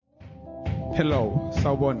Hello,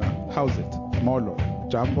 Sawubona, how's it? Molo,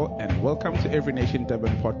 Jumbo, and welcome to Every Nation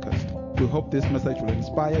Durban podcast. We hope this message will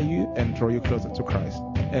inspire you and draw you closer to Christ.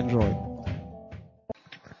 Enjoy.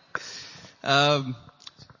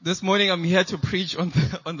 This morning I'm here to preach on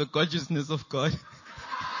the gorgeousness of God.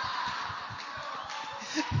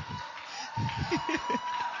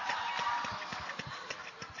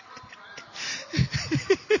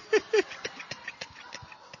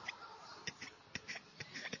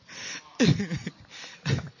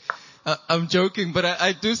 I'm joking, but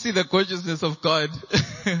I do see the gorgeousness of God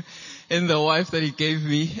in the wife that He gave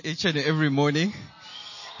me each and every morning.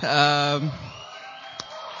 And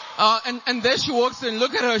there she walks in.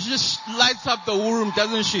 Look at her. She just lights up the room,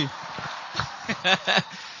 doesn't she?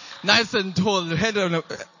 Nice and tall, head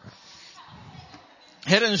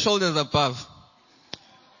and shoulders above.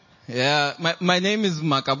 Yeah, my name is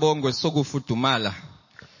Makabongo Sogufutumala.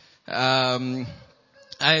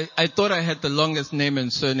 I thought I had the longest name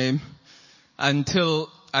and surname until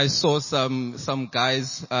I saw some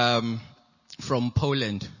guys from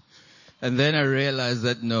Poland, and then I realized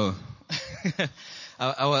that no,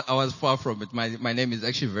 I was far from it. My name is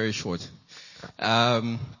actually very short.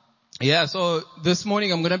 So this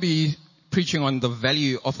morning I'm going to be preaching on the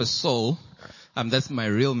value of a soul. That's my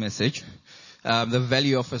real message. The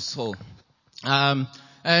value of a soul. And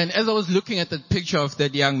as I was looking at the picture of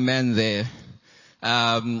that young man there,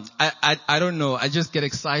 I don't know. I just get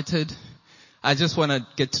excited. I just want to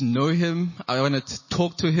get to know him. I want to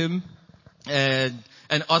talk to him and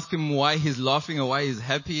ask him why he's laughing or why he's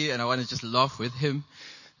happy. And I want to just laugh with him.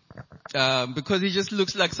 Because he just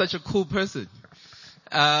looks like such a cool person.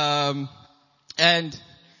 And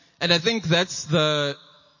I think that's the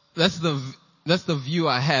view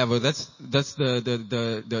I have, or that's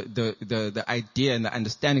the idea and the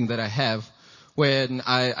understanding that I have when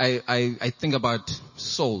I think about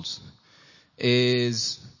souls,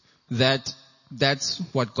 is that that's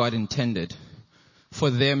what God intended, for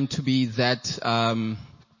them to be that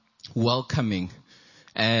welcoming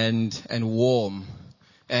and warm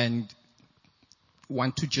and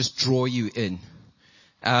want to just draw you in.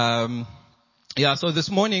 So this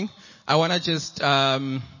morning I want to just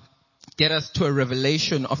get us to a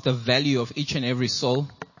revelation of the value of each and every soul,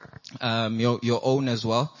 your own as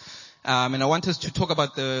well. And I want us to talk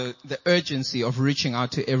about the urgency of reaching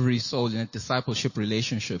out to every soul in a discipleship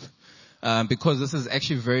relationship, because this is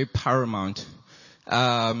actually very paramount.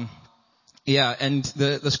 And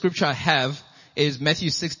the scripture I have is Matthew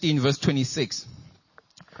 16 verse 26.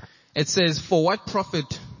 It says, For what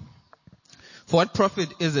profit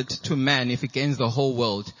is it to man if he gains the whole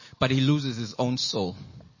world, but he loses his own soul?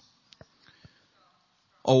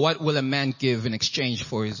 Or what will a man give in exchange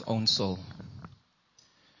for his own soul?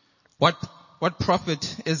 What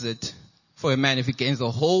profit is it for a man if he gains the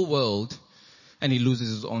whole world and he loses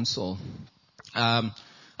his own soul?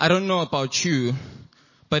 I don't know about you,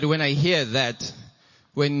 but when I hear that,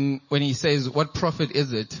 when he says, what profit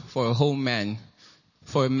is it for a man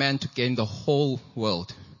to gain the whole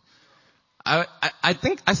world? I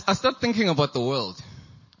start thinking about the world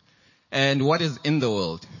and what is in the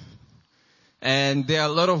world. And there are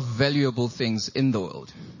a lot of valuable things in the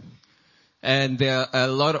world. And there are a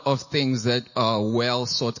lot of things that are well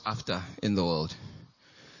sought after in the world.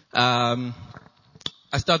 I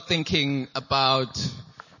start thinking about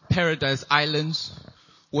paradise islands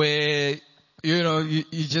where, you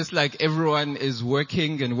just like everyone is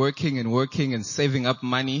working and saving up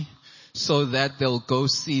money so that they'll go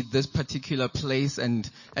see this particular place and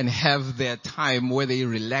have their time where they're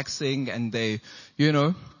relaxing and they,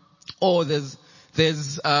 or there's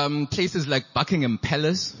places like Buckingham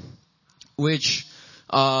Palace, which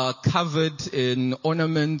are covered in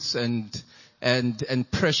ornaments and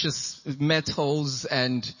precious metals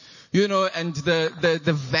and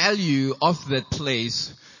the value of that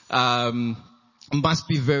place must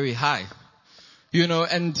be very high.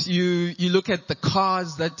 And you look at the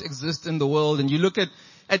cars that exist in the world, and you look at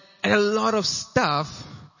a lot of stuff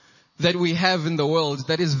that we have in the world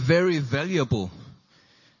that is very valuable.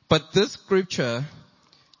 But this scripture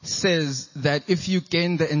says that if you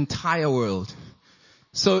gain the entire world,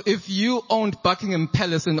 so if you owned Buckingham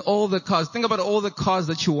Palace and all the cars, think about all the cars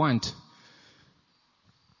that you want.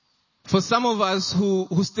 For some of us who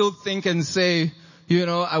still think and say,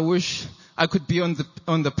 I wish I could be on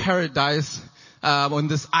the paradise, on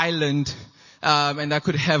this island, and I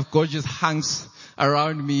could have gorgeous hunks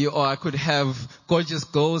around me, or I could have gorgeous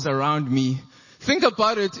girls around me. Think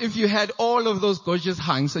about it. If you had all of those gorgeous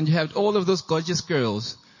hunks and you had all of those gorgeous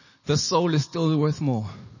girls, the soul is still worth more.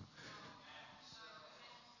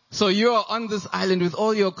 So you are on this island with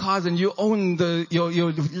all your cars and you own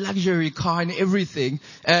your luxury car and everything.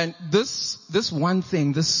 And this one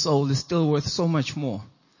thing, this soul, is still worth so much more.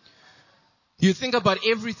 You think about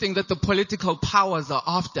everything that the political powers are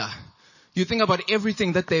after. You think about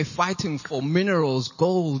everything that they're fighting for, minerals,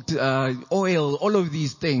 gold, oil, all of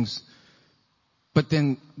these things. But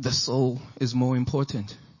then the soul is more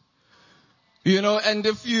important. And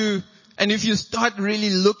if you start really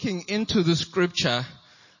looking into the scripture,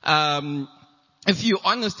 if you're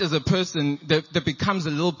honest as a person, there becomes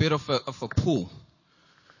a little bit of a pull.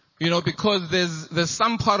 Because there's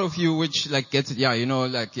some part of you which gets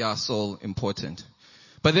it, soul important.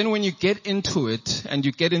 But then when you get into it and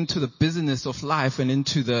you get into the business of life and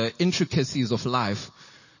into the intricacies of life,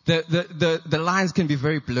 the lines can be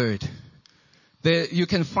very blurred. You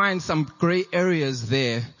can find some gray areas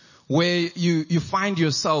there where you find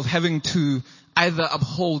yourself having to either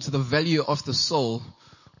uphold the value of the soul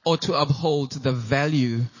or to uphold the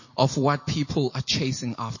value of what people are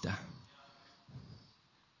chasing after.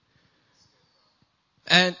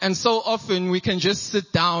 And so often we can just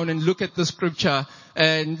sit down and look at the scripture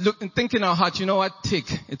and look and think in our heart, you know what, tick,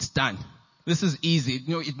 it's done. This is easy.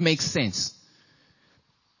 It makes sense.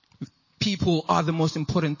 People are the most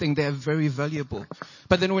important thing. They are very valuable.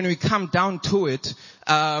 But then when we come down to it,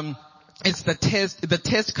 it's the test. The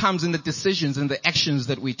test comes in the decisions and the actions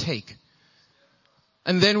that we take.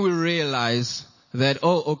 And then we realize that,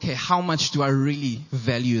 how much do I really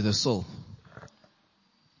value the soul?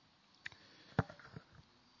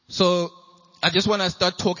 So I just want to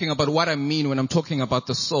start talking about what I mean when I'm talking about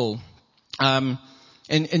the soul.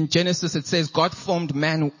 In Genesis it says, God formed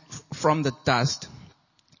man from the dust,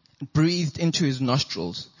 breathed into his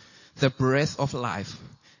nostrils the breath of life,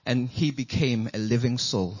 and he became a living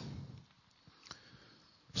soul.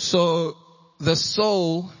 So the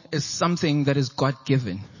soul is something that is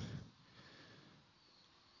God-given.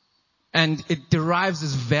 And it derives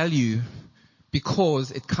its value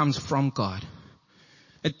because it comes from God.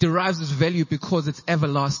 It derives its value because it's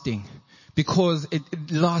everlasting, because it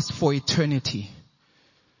lasts for eternity.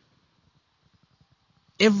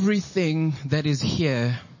 Everything that is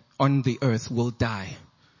here on the earth will die.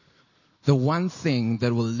 The one thing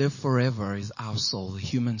that will live forever is our soul, the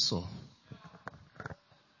human soul.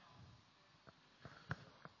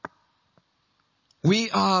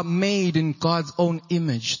 We are made in God's own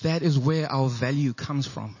image. That is where our value comes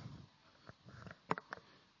from.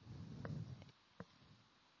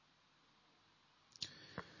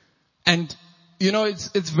 And,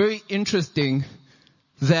 it's very interesting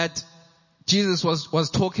that Jesus was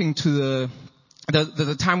talking to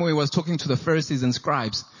the time when he was talking to the Pharisees and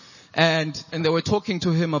scribes. And they were talking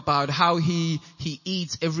to him about how he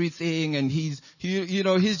eats everything and he's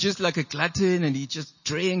just like a glutton and he just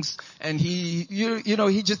drinks and he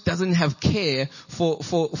just doesn't have care for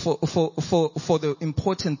the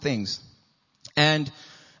important things. And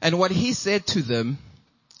what he said to them,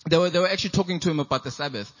 they were actually talking to him about the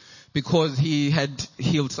Sabbath because he had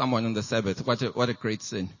healed someone on the Sabbath. What a great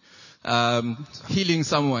sin. Healing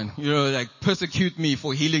someone, persecute me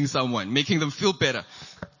for healing someone, making them feel better.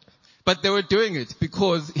 But they were doing it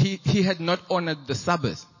because he had not honored the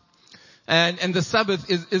Sabbath. And the Sabbath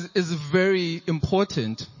is very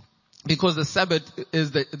important because the Sabbath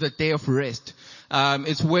is the day of rest.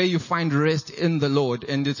 It's where you find rest in the Lord,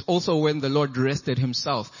 and it's also when the Lord rested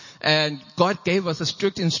himself. And God gave us a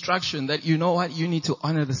strict instruction that, you know what, you need to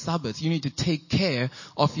honor the Sabbath. You need to take care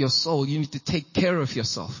of your soul. You need to take care of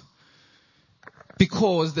yourself.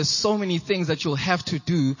 Because there's so many things that you'll have to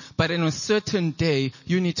do, but in a certain day,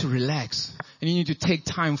 you need to relax and you need to take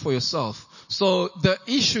time for yourself. So the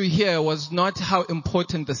issue here was not how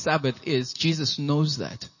important the Sabbath is. Jesus knows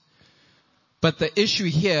that. But the issue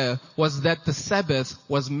here was that the Sabbath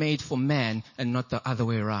was made for man and not the other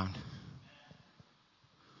way around.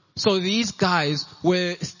 So these guys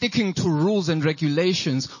were sticking to rules and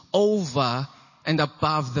regulations over and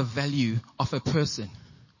above the value of a person.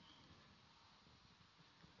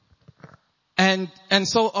 And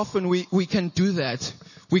so often we can do that.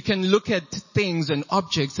 We can look at things and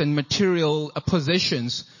objects and material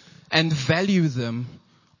possessions and value them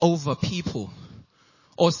over people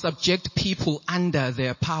or subject people under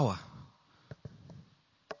their power.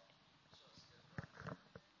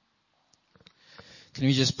 Can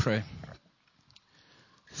we just pray?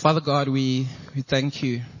 Father God, we thank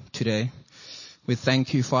you today. We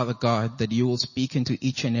thank you, Father God, that you will speak into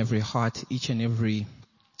each and every heart, each and every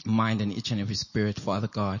mind and each and every spirit, Father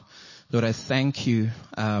God. Lord, I thank you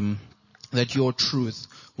that your truth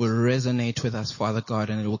will resonate with us, Father God,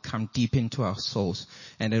 and it will come deep into our souls,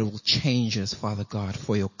 and it will change us, Father God,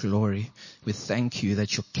 for your glory. We thank you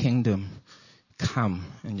that your kingdom come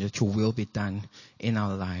and that your will be done in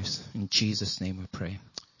our lives. In Jesus' name we pray.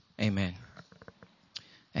 Amen.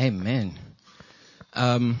 Amen.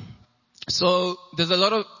 So there's a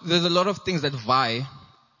lot of things that vie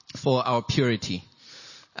for our purity.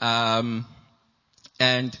 And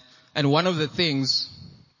one of the things,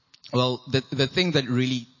 well, the thing that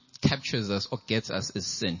really captures us or gets us is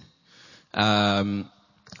sin.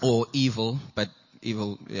 Or evil, but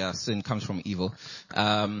evil, sin comes from evil.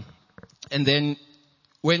 And then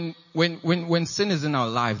when sin is in our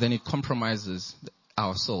life, then it compromises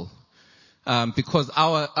our soul. Because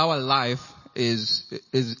our life is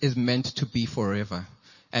meant to be forever.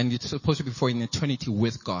 And it's supposed to be for an eternity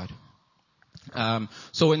with God.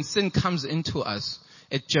 So when sin comes into us,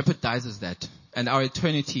 it jeopardizes that. And our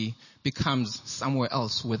eternity becomes somewhere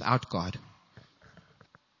else without God.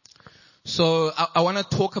 So I want to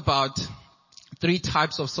talk about 3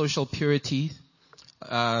 types of social purity.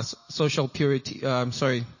 3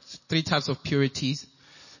 types of purities,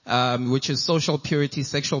 which is social purity,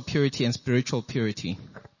 sexual purity, and spiritual purity.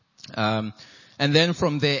 And then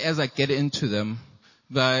from there, as I get into them,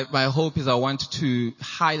 my hope is I want to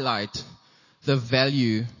highlight the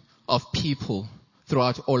value of people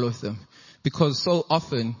throughout all of them. Because so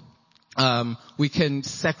often, we can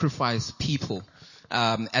sacrifice people,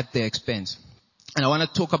 at their expense. And I want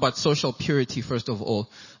to talk about social purity first of all.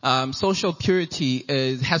 Social purity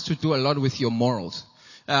has to do a lot with your morals.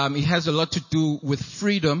 It has a lot to do with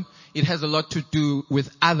freedom. It has a lot to do with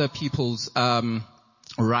other people's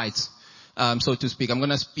rights, so to speak. I'm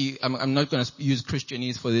not going to use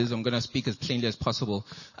Christianese for this. I'm going to speak as plainly as possible.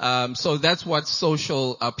 So that's what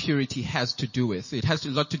social purity has to do with. It has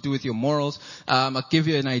a lot to do with your morals. I'll give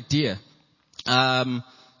you an idea.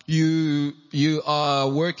 You are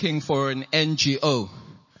working for an NGO,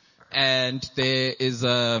 and there is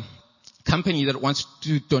a company that wants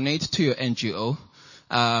to donate to your NGO.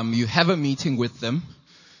 You have a meeting with them,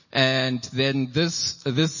 and then this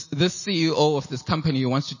CEO of this company who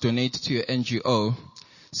wants to donate to your NGO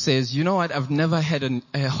says, you know what, I've never had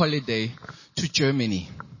a holiday to Germany.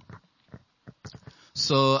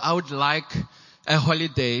 So I would like a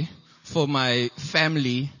holiday for my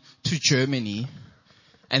family to Germany.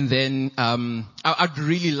 And then, I'd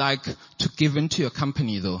really like to give into your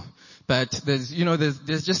company though. But there's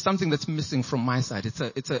just something that's missing from my side.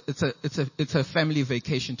 It's a family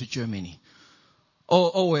vacation to Germany.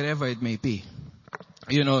 Or wherever it may be.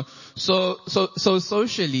 So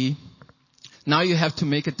socially, now you have to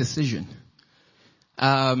make a decision.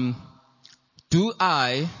 Do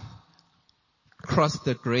I cross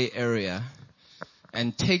the gray area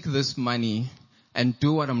and take this money and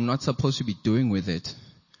do what I'm not supposed to be doing with it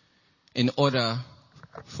in order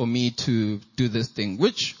for me to do this thing,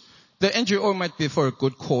 which the NGO might be for a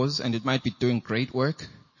good cause and it might be doing great work,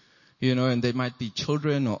 and there might be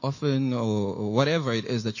children or orphan or whatever it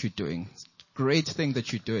is that you're doing. Great thing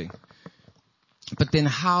that you're doing. But then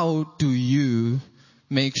how do you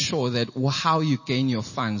make sure that how you gain your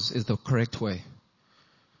funds is the correct way?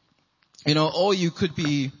 Or you could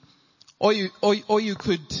be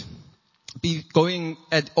going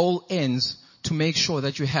at all ends to make sure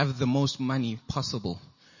that you have the most money possible.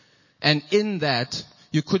 And in that,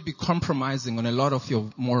 you could be compromising on a lot of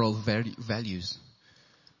your moral values.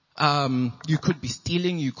 You could be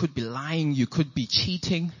stealing, you could be lying, you could be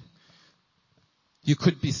cheating. You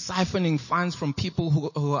could be siphoning funds from people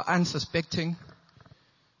who are unsuspecting.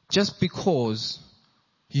 Just because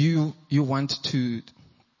you want to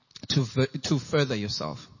further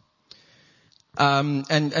yourself.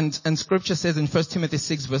 And scripture says in 1 Timothy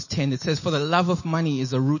 6 verse 10, it says, for the love of money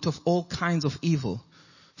is a root of all kinds of evil,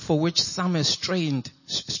 for which some have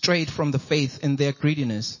strayed from the faith in their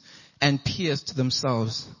greediness and pierced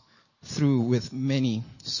themselves through with many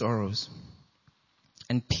sorrows.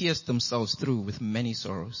 So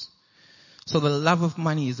the love of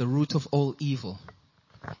money is the root of all evil.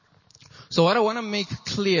 So what I want to make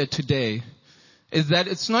clear today is that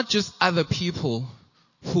it's not just other people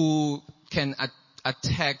who can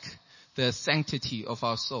attack the sanctity of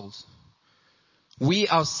our souls. We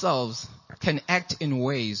ourselves can act in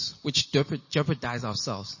ways which jeopardize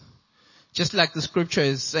ourselves. Just like the scripture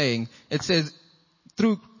is saying, it says,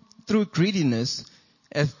 through greediness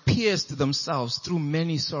have pierced themselves through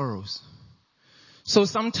many sorrows. So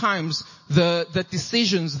sometimes the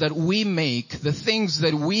decisions that we make, the things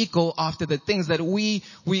that we go after, the things that we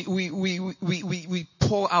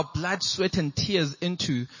pour our blood, sweat and tears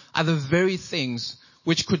into are the very things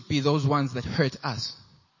which could be those ones that hurt us.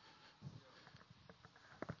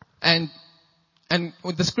 And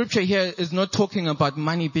the scripture here is not talking about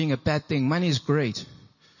money being a bad thing. Money is great.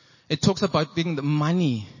 It talks about being the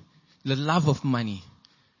love of money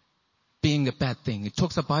being a bad thing. It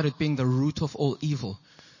talks about it being the root of all evil.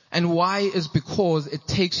 And why is because it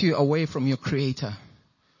takes you away from your Creator.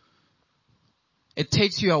 It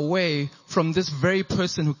takes you away from this very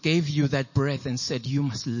person who gave you that breath and said, you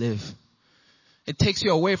must live. It takes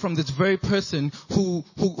you away from this very person who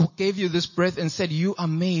gave you this breath and said, you are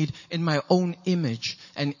made in my own image.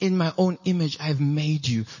 And in my own image, I've made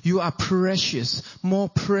you. You are precious, more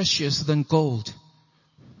precious than gold.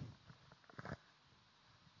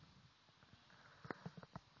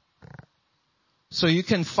 So you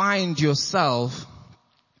can find yourself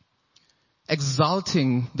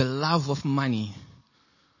exalting the love of money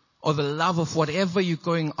or the love of whatever you're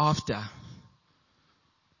going after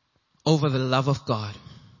over the love of God,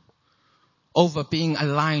 over being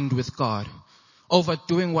aligned with God, over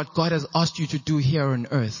doing what God has asked you to do here on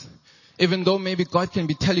earth. Even though maybe God can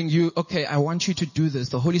be telling you, okay, I want you to do this.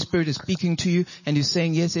 The Holy Spirit is speaking to you and He's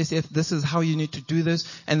saying, yes, this is how you need to do this.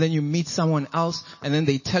 And then you meet someone else and then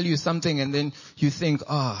they tell you something and then you think,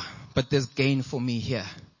 but there's gain for me here.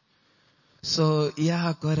 So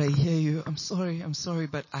yeah, God, I hear you. I'm sorry,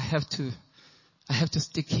 but I have to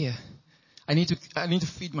stick here. I need to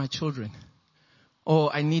feed my children.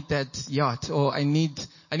 Or I need that yacht. Or I need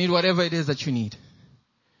whatever it is that you need.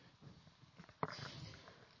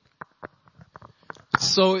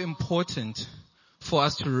 It's so important for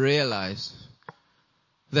us to realize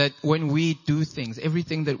that when we do things,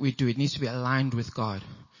 everything that we do, it needs to be aligned with God.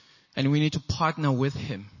 And we need to partner with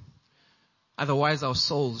Him. Otherwise our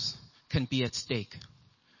souls can be at stake.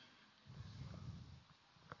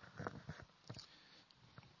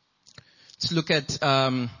 Let's look at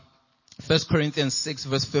 1 Corinthians 6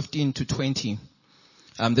 verse 15 to 20.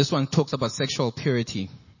 This one talks about sexual purity.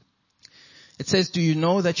 It says, do you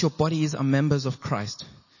know that your bodies are members of Christ?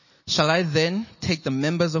 Shall I then take the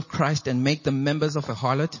members of Christ and make them members of a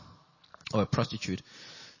harlot or a prostitute?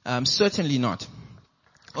 Certainly not.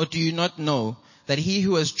 Or do you not know that he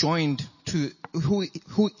who is joined to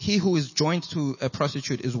a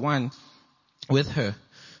prostitute is one with her?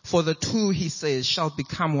 For the two, he says, shall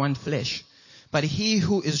become one flesh. But he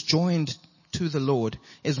who is joined to the Lord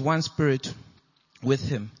is one spirit with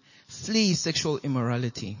him. Flee sexual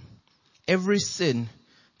immorality. Every sin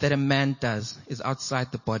that a man does is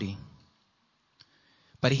outside the body.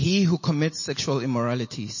 But he who commits sexual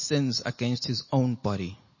immorality sins against his own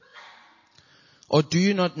body. Or do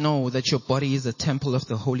you not know that your body is a temple of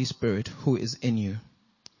the Holy Spirit who is in you,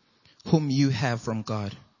 whom you have from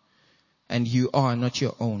God, and you are not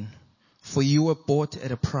your own? For you were bought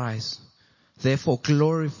at a price. Therefore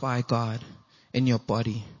glorify God in your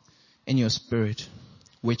body, in your spirit,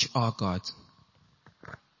 which are God's.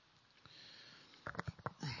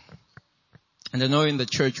 And I know in the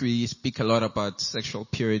church we speak a lot about sexual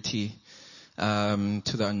purity, to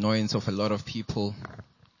the annoyance of a lot of people.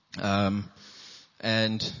 But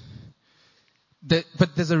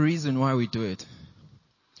there's a reason why we do it.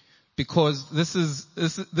 Because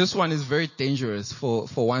this one is very dangerous for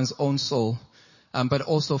one's own soul, but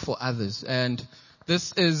also for others. And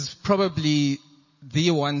this is probably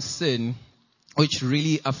the one sin which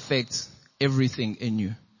really affects everything in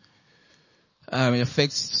you. It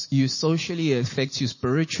affects you socially, it affects you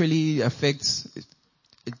spiritually, it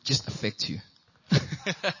just affects you.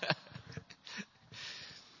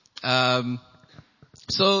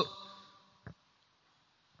 So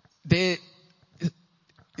it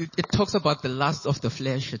talks about the lust of the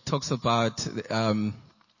flesh. It talks about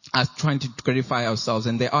us trying to gratify ourselves,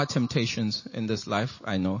 and there are temptations in this life.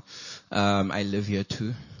 I know. I live here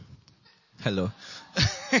too. Hello.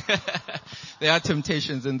 There are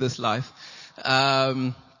temptations in this life.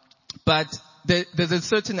 But there's a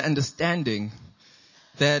certain understanding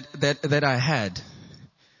that I had,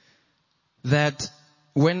 that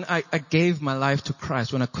when I gave my life to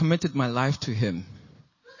Christ, when I committed my life to Him,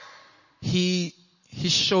 He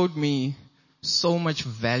showed me so much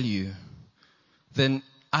value than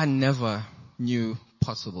I never knew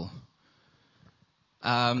possible.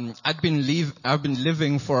 I've been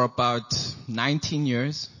living for about 19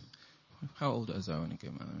 years. How old was I when I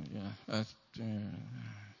gave my life?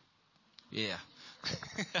 Yeah.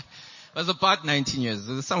 It was about 19 years.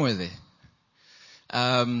 It was somewhere there.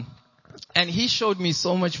 And He showed me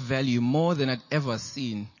so much value, more than I'd ever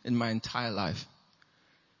seen in my entire life.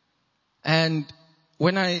 And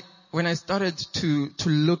when I started to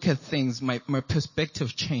look at things, my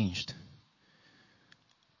perspective changed.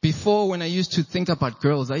 Before, when I used to think about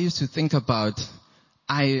girls, I used to think about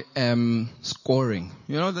I am scoring.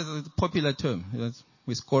 You know, that's a popular term.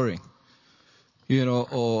 we're scoring.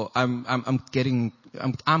 Or I'm getting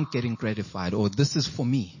gratified, or this is for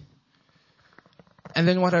me. And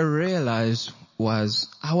then what I realized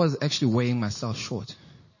was I was actually weighing myself short.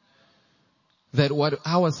 That what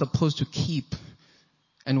I was supposed to keep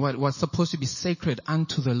and what was supposed to be sacred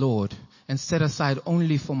unto the Lord and set aside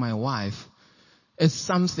only for my wife is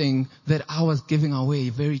something that I was giving away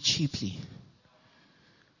very cheaply.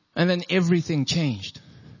 And then everything changed.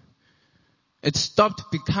 It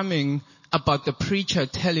stopped becoming about the preacher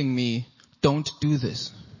telling me, don't do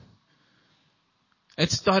this. It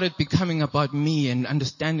started becoming about me and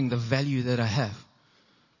understanding the value that I have.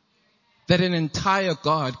 That an entire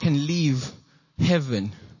God can leave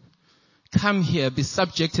heaven, come here, be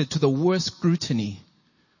subjected to the worst scrutiny,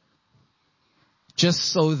 just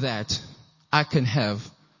so that I can have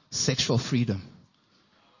sexual freedom.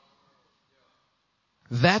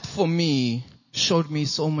 That for me showed me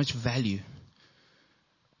so much value.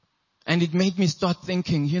 And it made me start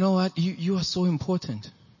thinking, you know what, you are so important.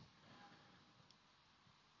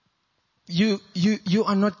 You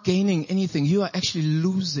are not gaining anything. You are actually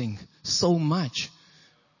losing so much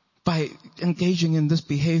by engaging in this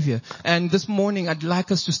behavior. And this morning I'd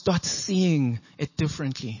like us to start seeing it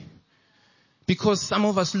differently. Because some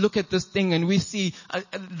of us look at this thing and we see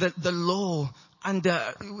the law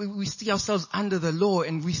we see ourselves under the law,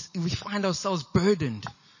 and we find ourselves burdened.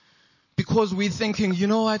 Because we're thinking, you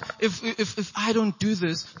know what, if I don't do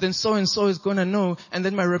this, then so and so is gonna know, and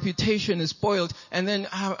then my reputation is spoiled, and then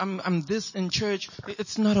I'm this in church.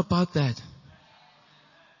 It's not about that.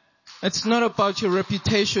 It's not about your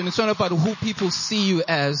reputation. It's not about who people see you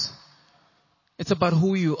as. It's about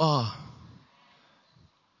who you are.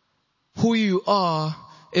 Who you are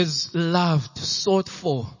is loved, sought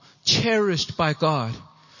for, cherished by God.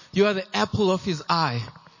 You are the apple of His eye.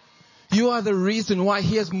 You are the reason why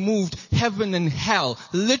He has moved heaven and hell,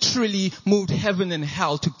 literally moved heaven and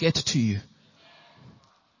hell to get to you.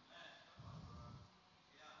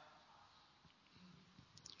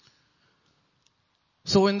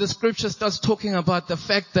 So when the scripture starts talking about the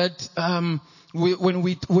fact that when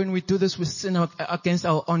we do this, we sin against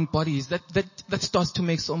our own bodies, that starts to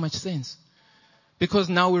make so much sense. Because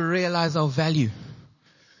now we realize our value.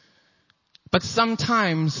 But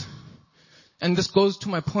sometimes, and this goes to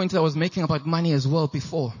my point that I was making about money as well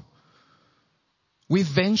before, we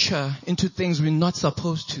venture into things we're not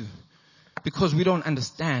supposed to because we don't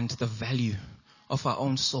understand the value of our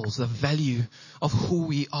own souls, the value of who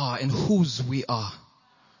we are and whose we are.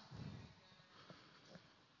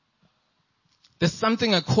 There's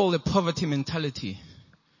something I call a poverty mentality.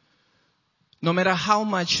 No matter how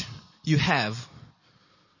much you have,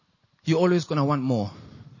 you're always going to want more.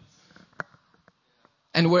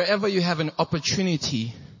 And wherever you have an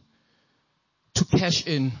opportunity to cash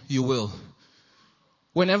in, you will.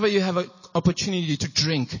 Whenever you have an opportunity to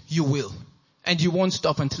drink, you will. And you won't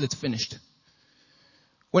stop until it's finished.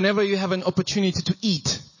 Whenever you have an opportunity to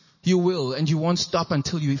eat, you will. And you won't stop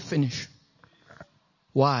until you finish.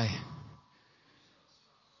 Why?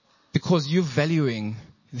 Because you're valuing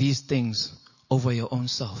these things over your own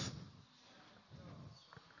self.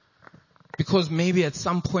 Because maybe at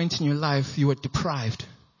some point in your life you were deprived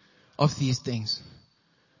of these things.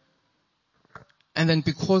 And then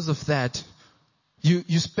because of that,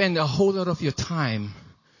 you spend a whole lot of your time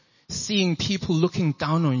seeing people looking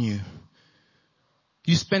down on you.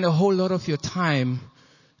 You spend a whole lot of your time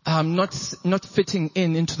not fitting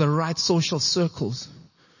into the right social circles.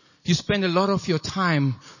 You spend a lot of your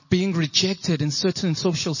time being rejected in certain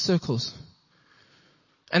social circles.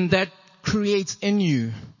 And that creates in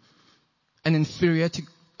you an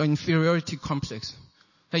inferiority complex.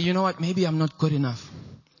 That, you know what, maybe I'm not good enough.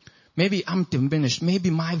 Maybe I'm diminished. Maybe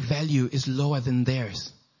my value is lower than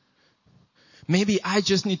theirs. Maybe I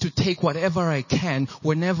just need to take whatever I can,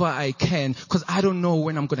 whenever I can, because I don't know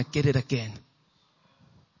when I'm going to get it again.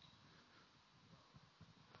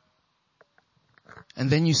 And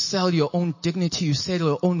then you sell your own dignity, you sell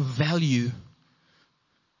your own value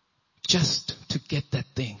just to get that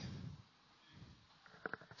thing.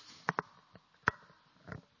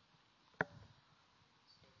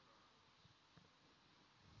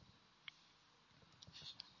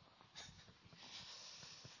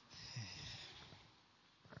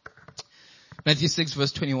 Matthew 6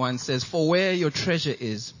 verse 21 says, "For where your treasure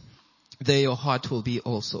is, there your heart will be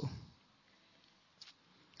also."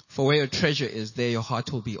 For where your treasure is, there your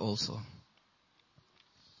heart will be also.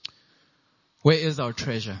 Where is our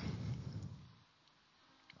treasure?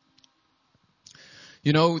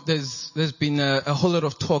 You know, there's been a whole lot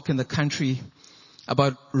of talk in the country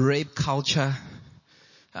about rape culture,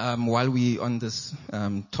 while we on this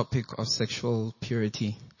topic of sexual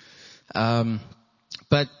purity.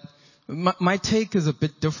 But my take is a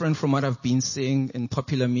bit different from what I've been seeing in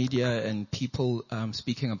popular media and people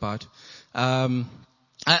speaking about. I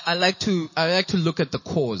like to look at the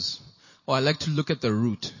cause, or I like to look at the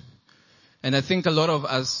root. And I think a lot of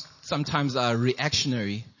us sometimes are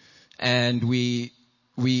reactionary, and we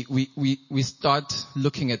start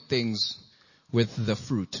looking at things with the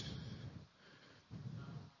fruit.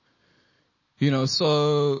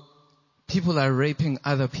 So people are raping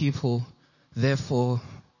other people, therefore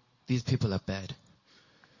these people are bad.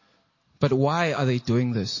 But why are they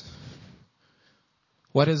doing this?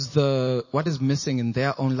 What is missing in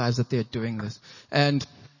their own lives that they're doing this? And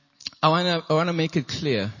I wanna make it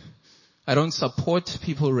clear. I don't support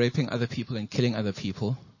people raping other people and killing other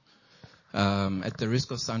people. At the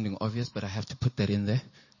risk of sounding obvious, but I have to put that in there.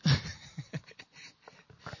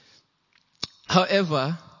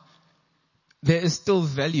 However, there is still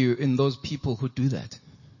value in those people who do that.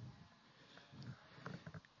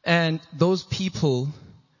 And those people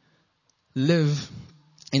live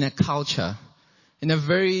in a culture, in a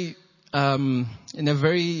very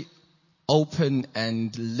open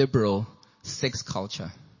and liberal sex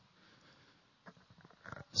culture.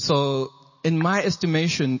 So, in my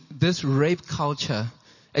estimation, this rape culture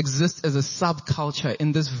exists as a subculture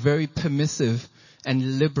in this very permissive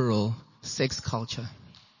and liberal sex culture.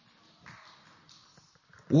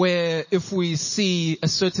 Where if we see a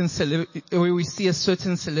certain celebrity,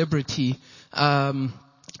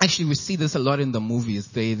 actually we see this a lot in the movies.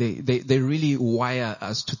 They really wire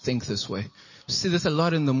us to think this way. We see this a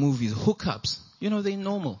lot in the movies. Hookups, they're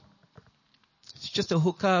normal. It's just a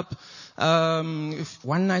hookup. If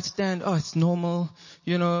one night stand, it's normal.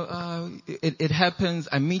 It happens.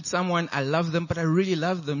 I meet someone, I love them, but I really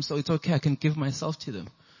love them, so it's okay. I can give myself to them.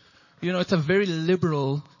 It's a very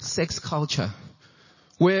liberal sex culture,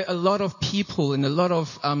 where a lot of people and a lot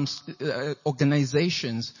of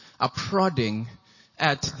organizations are prodding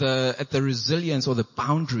at the resilience or the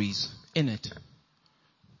boundaries in it.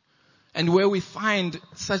 And where we find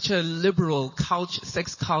such a liberal culture,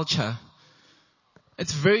 sex culture,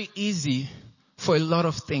 it's very easy for a lot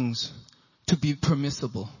of things to be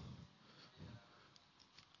permissible.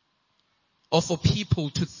 Or for people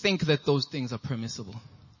to think that those things are permissible.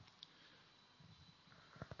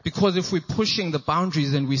 Because if we're pushing the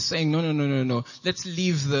boundaries and we're saying, no, let's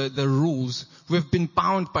leave the rules. We've been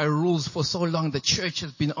bound by rules for so long. The church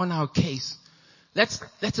has been on our case. Let's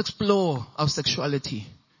explore our sexuality.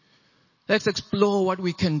 Let's explore what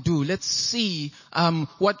we can do. Let's see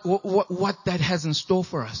what that has in store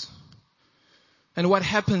for us. And what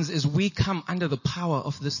happens is we come under the power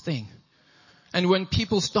of this thing. And when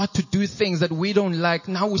people start to do things that we don't like,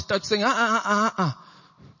 now we start saying,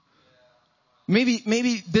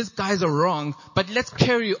 Maybe these guys are wrong, but let's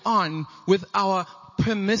carry on with our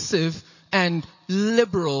permissive and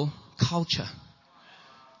liberal culture.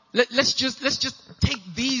 Let's just take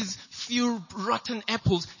these few rotten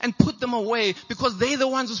apples and put them away because they're the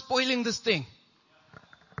ones who are spoiling this thing.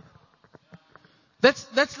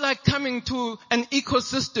 That's like coming to an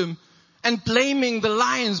ecosystem and blaming the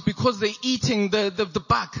lions because they're eating the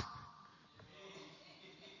buck.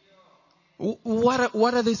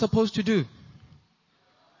 What are they supposed to do?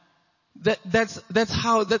 That's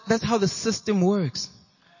how the system works.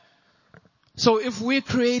 So if we're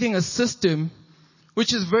creating a system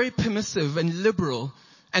which is very permissive and liberal,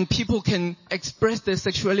 and people can express their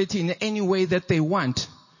sexuality in any way that they want,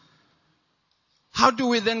 how do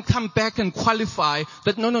we then come back and qualify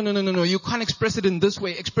that no, you can't express it in this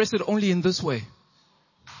way, express it only in this way?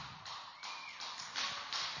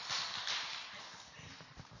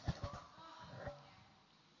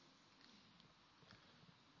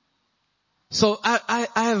 So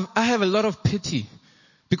I have a lot of pity,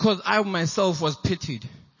 because I myself was pitied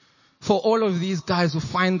for all of these guys who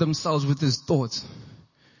find themselves with these thoughts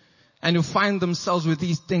and who find themselves with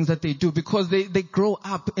these things that they do, because they grow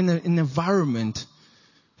up in an environment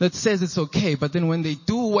that says it's okay, but then when they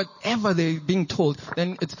do whatever they're being told,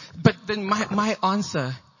 then my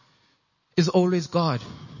answer is always God.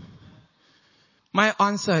 My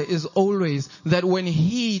answer is always that when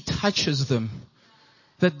He touches them,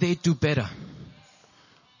 that they do better.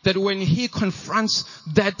 That when He confronts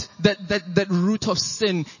that root of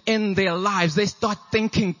sin in their lives, they start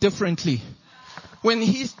thinking differently. When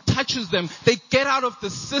He touches them, they get out of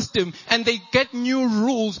the system and they get new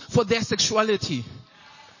rules for their sexuality.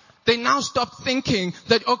 They now stop thinking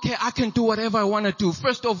that, okay, I can do whatever I want to do.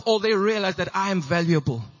 First of all, they realize that I am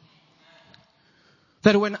valuable.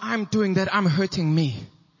 That when I'm doing that, I'm hurting me.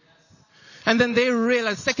 And then they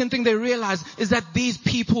realize, second thing they realize is that these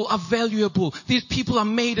people are valuable. These people are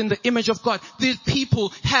made in the image of God. These people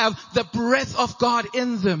have the breath of God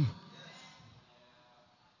in them.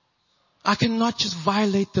 I cannot just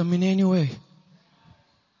violate them in any way.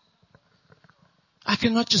 I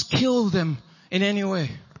cannot just kill them in any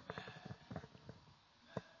way.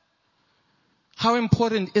 How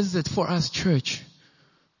important is it for us, church,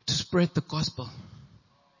 to spread the gospel?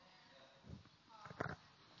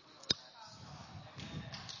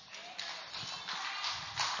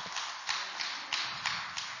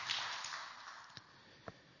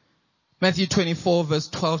 Matthew 24 verse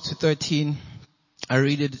 12 to 13. I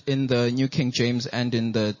read it in the New King James and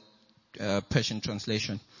in the Passion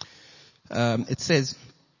Translation. It says,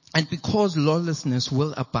 "And because lawlessness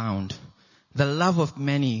will abound, the love of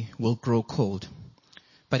many will grow cold.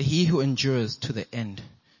 But he who endures to the end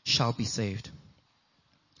shall be saved."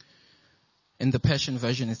 In the Passion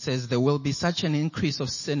Version it says, "There will be such an increase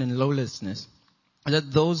of sin and lawlessness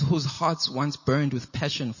that those whose hearts once burned with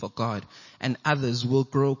passion for God and others will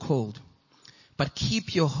grow cold. But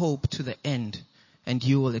keep your hope to the end, and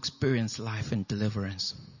you will experience life and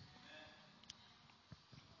deliverance."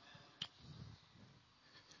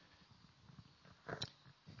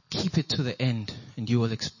 Keep it to the end, and you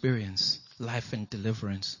will experience life and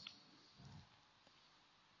deliverance.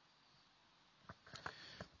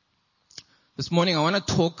 This morning I want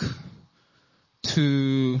to talk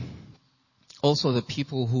to also the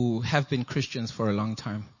people who have been Christians for a long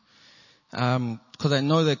time. Because I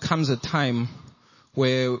know there comes a time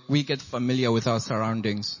where we get familiar with our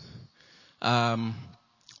surroundings.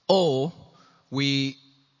 Or we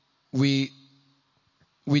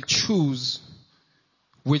choose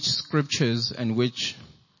which scriptures and which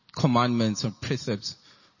commandments or precepts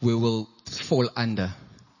we will fall under.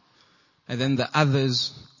 And then the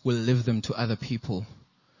others will live them to other people.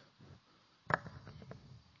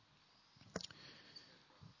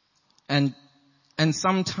 And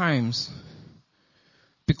sometimes,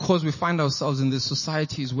 because we find ourselves in these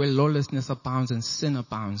societies where lawlessness abounds and sin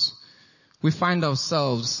abounds, we find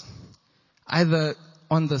ourselves either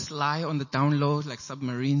on the sly, on the down low, like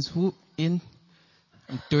submarines,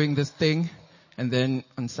 doing this thing, and then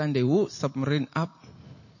on Sunday, submarine up.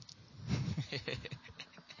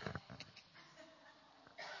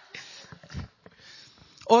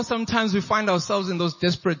 Or sometimes we find ourselves in those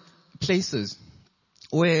desperate places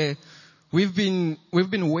where we've been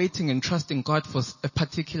waiting and trusting God for a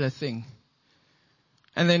particular thing.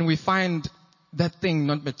 And then we find that thing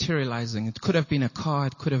not materializing. It could have been a car,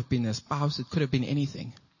 it could have been a spouse, it could have been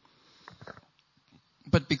anything.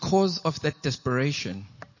 But because of that desperation,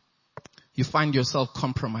 you find yourself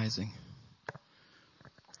compromising.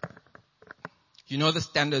 You know the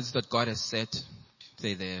standards that God has set.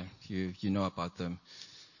 They're there. You know about them.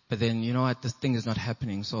 But then, you know what, this thing is not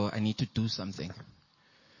happening, so I need to do something.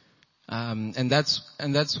 And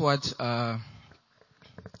that's what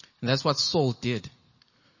Saul did.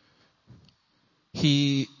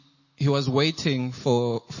 He was waiting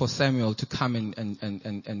for Samuel to come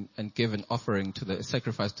and give an offering a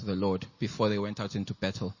sacrifice to the Lord before they went out into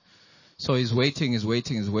battle. So he's waiting.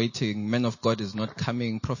 Man of God is not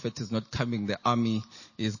coming. Prophet is not coming. The army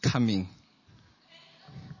is coming.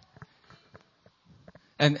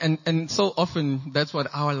 And so often that's what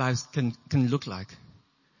our lives can look like.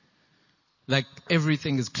 Like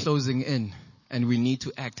everything is closing in and we need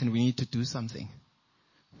to act and we need to do something.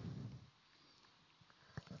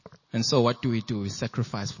 And so what do? We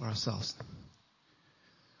sacrifice for ourselves.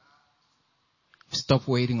 Stop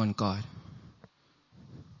waiting on God.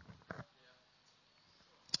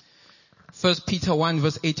 1 Peter 1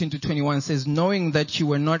 verse 18 to 21 says, "Knowing that you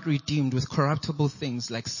were not redeemed with corruptible things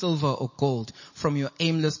like silver or gold from your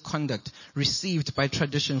aimless conduct received by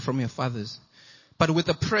tradition from your fathers, but with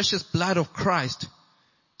the precious blood of Christ,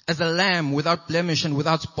 as a lamb without blemish and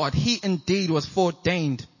without spot. He indeed was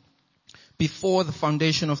foreordained before the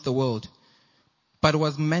foundation of the world, but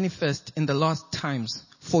was manifest in the last times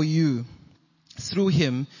for you. Through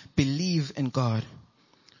him believe in God,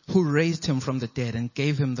 who raised him from the dead and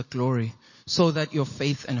gave him the glory, so that your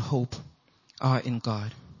faith and hope are in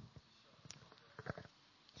God."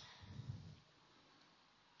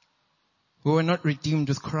 We were not redeemed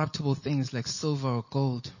with corruptible things like silver or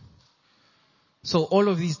gold. So all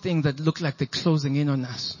of these things that look like they're closing in on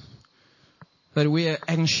us, that we are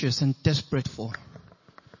anxious and desperate for.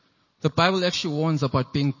 The Bible actually warns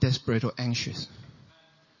about being desperate or anxious.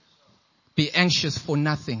 Be anxious for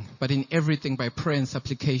nothing, but in everything by prayer and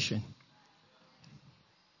supplication.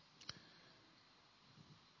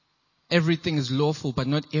 Everything is lawful, but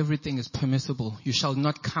not everything is permissible. You shall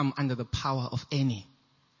not come under the power of any.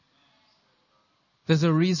 There's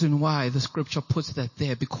a reason why the scripture puts that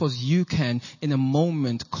there, because you can, in a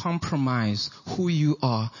moment, compromise who you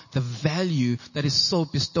are, the value that is so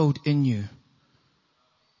bestowed in you,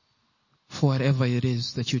 for whatever it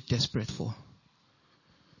is that you're desperate for.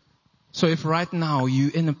 So if right now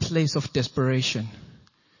you're in a place of desperation,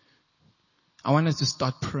 I want us to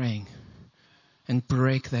start praying and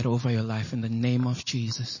break that over your life in the name of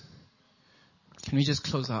Jesus. Can we just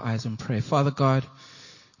close our eyes and pray? Father God,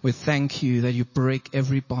 we thank you that you break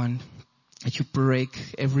every bond, that you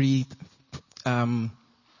break every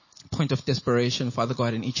point of desperation, Father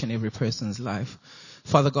God, in each and every person's life.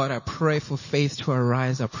 Father God, I pray for faith to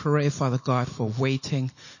arise. I pray, Father God, for waiting.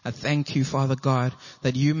 I thank you, Father God,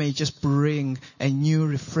 that you may just bring a new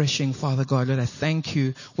refreshing, Father God. Lord, I thank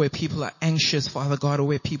you where people are anxious, Father God, or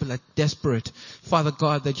where people are desperate, Father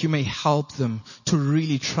God, that you may help them to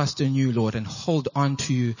really trust in you, Lord, and hold on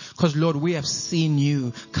to you. Because, Lord, we have seen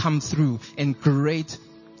you come through in great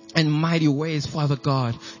and mighty ways, Father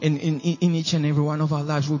God, in each and every one of our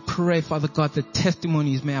lives. We pray, Father God, that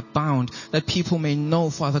testimonies may abound, that people may know,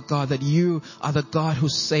 Father God, that you are the God who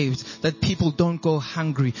saves, that people don't go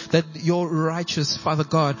hungry, that your righteous, Father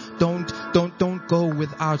God, don't go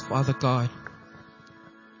without, Father God.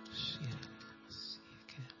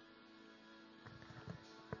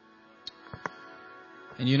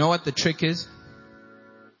 And you know what the trick is?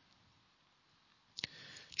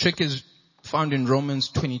 Trick is found in Romans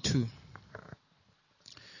 22.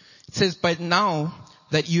 It says, but now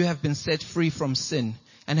that you have been set free from sin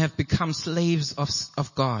and have become slaves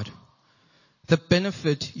of God, the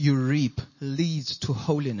benefit you reap leads to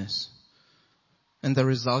holiness, and the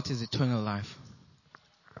result is eternal life.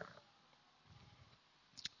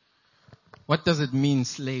 What does it mean,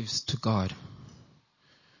 slaves to God?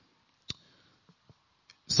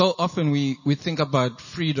 So often we think about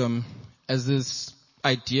freedom as this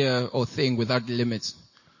idea or thing without limits,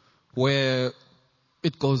 where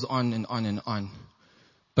it goes on and on and on.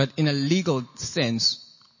 But in a legal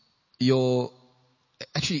sense,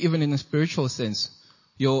 actually even in a spiritual sense,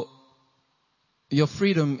 your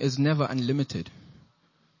freedom is never unlimited.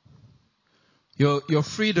 Your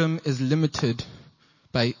freedom is limited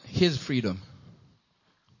by His freedom.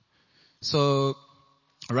 So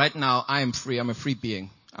right now I am free. I'm a free being.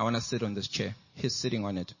 I want to sit on this chair. He's sitting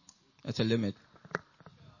on it. That's a limit.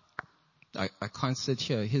 I can't sit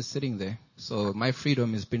here. He's sitting there. So my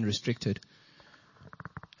freedom has been restricted.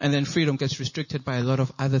 And then freedom gets restricted by a lot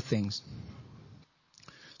of other things.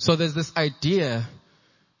 So there's this idea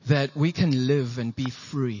that we can live and be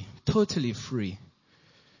free, totally free,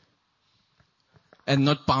 and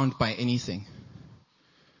not bound by anything.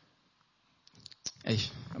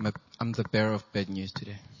 I'm the bearer of bad news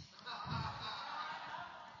today.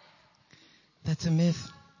 That's a myth.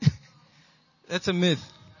 That's a myth.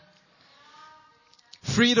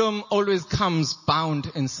 Freedom always comes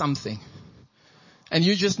bound in something. And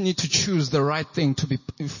you just need to choose the right thing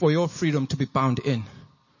for your freedom to be bound in.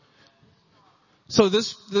 So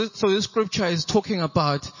this scripture is talking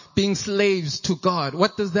about being slaves to God.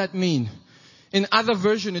 What does that mean? In other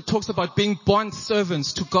version, it talks about being bond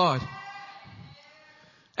servants to God.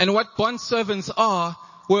 And what bond servants are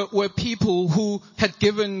were people who had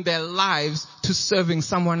given their lives to serving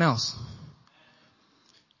someone else.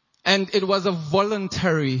 And it was a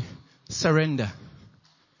voluntary surrender.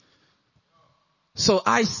 So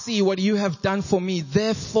I see what you have done for me,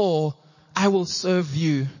 therefore I will serve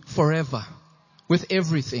you forever with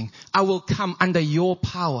everything. I will come under your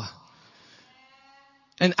power.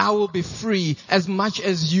 And I will be free as much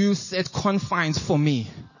as you set confines for me.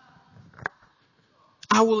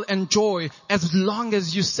 I will enjoy as long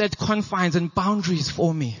as you set confines and boundaries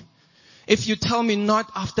for me. If you tell me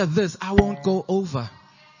not after this, I won't go over.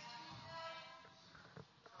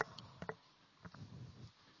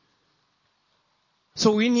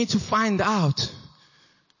 So we need to find out,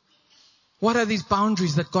 what are these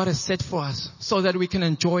boundaries that God has set for us so that we can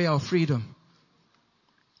enjoy our freedom?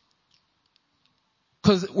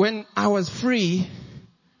 Because when I was free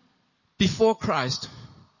before Christ,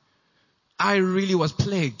 I really was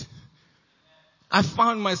plagued. I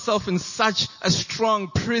found myself in such a strong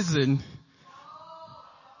prison,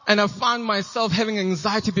 and I found myself having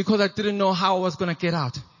anxiety because I didn't know how I was going to get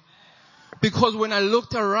out. Because when I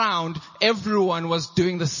looked around, everyone was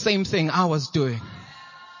doing the same thing I was doing.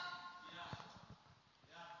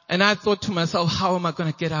 And I thought to myself, how am I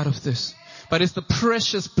going to get out of this? But it's the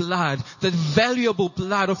precious blood, the valuable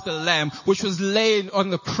blood of the Lamb, which was slain on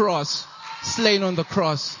the cross,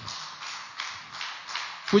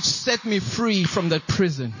 which set me free from that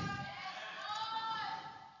prison.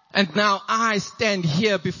 And now I stand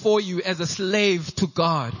here before you as a slave to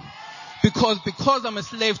God, Because I'm a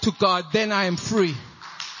slave to God, then I am free.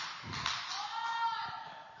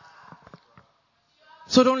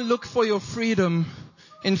 So don't look for your freedom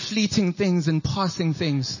in fleeting things and passing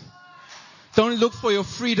things. Don't look for your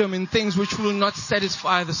freedom in things which will not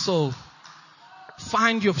satisfy the soul.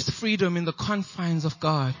 Find your freedom in the confines of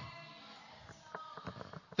God.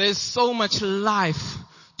 There's so much life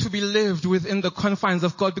to be lived within the confines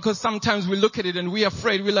of God, because sometimes we look at it and we're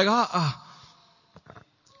afraid. We're like,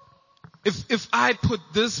 If I put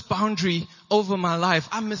this boundary over my life,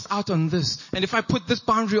 I miss out on this. And if I put this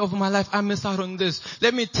boundary over my life, I miss out on this.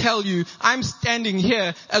 Let me tell you, I'm standing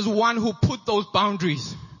here as one who put those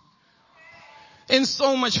boundaries. In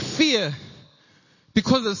so much fear,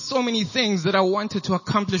 because there's so many things that I wanted to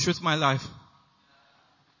accomplish with my life.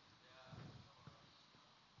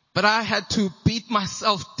 But I had to beat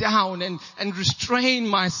myself down and restrain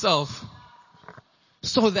myself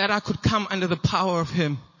so that I could come under the power of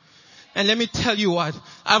Him. And let me tell you what,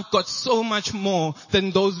 I've got so much more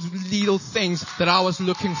than those little things that I was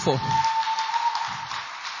looking for.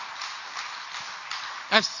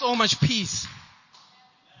 I have so much peace.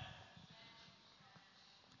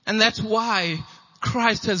 And that's why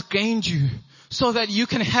Christ has gained you, so that you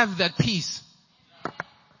can have that peace.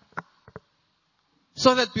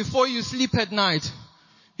 So that before you sleep at night,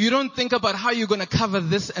 you don't think about how you're going to cover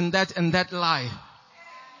this and that lie.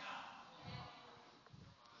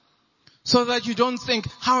 So that you don't think,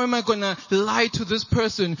 how am I going to lie to this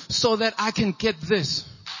person so that I can get this?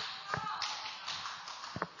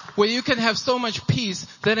 Where you can have so much peace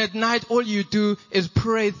that at night all you do is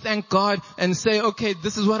pray, thank God, and say, okay,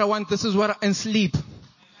 this is what I want, and sleep.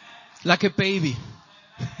 Like a baby.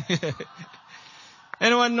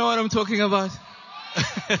 Anyone know what I'm talking about?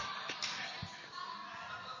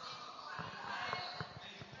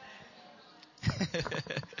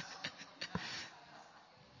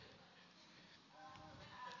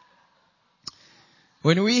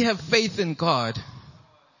 When we have faith in God,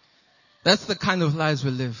 that's the kind of lives we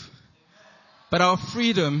live. But our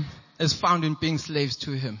freedom is found in being slaves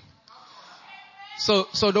to Him. So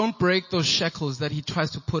don't break those shackles that He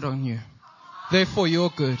tries to put on you. They're for your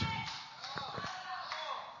good.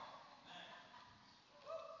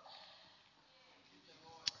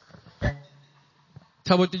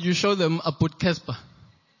 Tabo, did you show them Abut Kespa?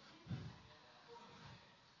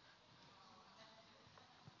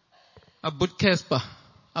 Abut Kespa,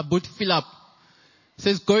 Abut Philip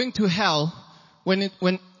says, going to hell, when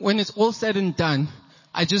it's all said and done,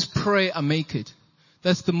 I just pray I make it.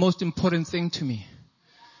 That's the most important thing to me.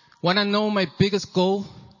 When I know my biggest goal,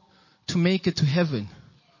 to make it to heaven.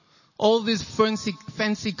 All these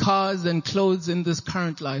fancy cars and clothes in this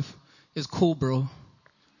current life is cool, bro.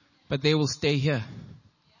 But they will stay here.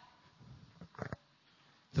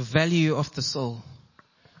 The value of the soul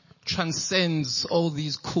transcends all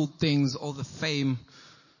these cool things, all the fame,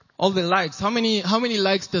 all the likes. How many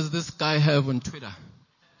likes does this guy have on Twitter?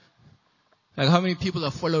 Like, how many people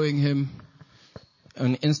are following him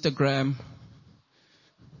on Instagram?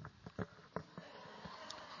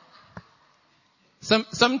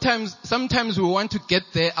 Sometimes we want to get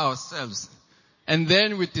there ourselves. And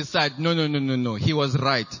then we decide, no, he was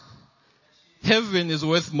right. Heaven is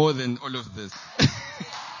worth more than all of this.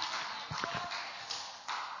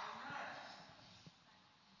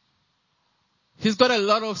 He's got a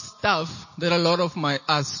lot of stuff that a lot of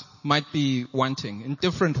us might be wanting in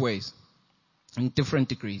different ways, in different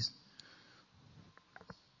degrees.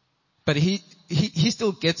 But he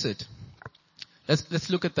still gets it. Let's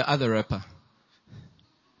look at the other rapper.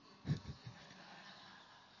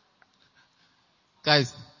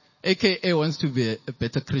 Guys, AKA wants to be a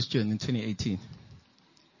better Christian in 2018.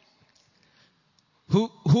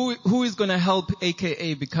 Who is going to help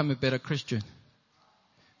AKA become a better Christian?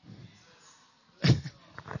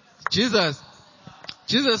 Jesus.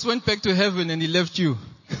 Jesus went back to heaven and He left you.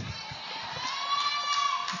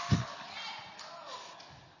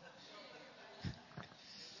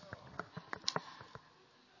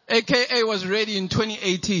 AKA was ready in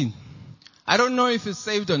 2018. I don't know if he's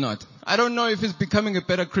saved or not. I don't know if he's becoming a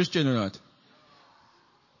better Christian or not.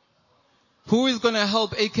 Who is going to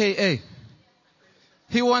help AKA?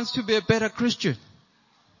 He wants to be a better Christian.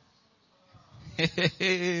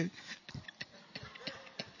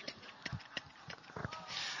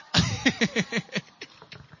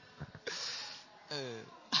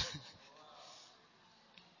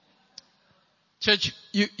 Church,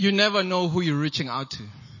 you never know who you're reaching out to.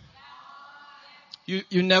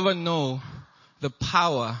 You never know the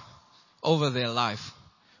power over their life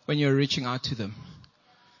when you're reaching out to them.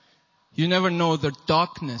 You never know the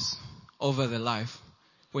darkness over their life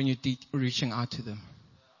when you're reaching out to them.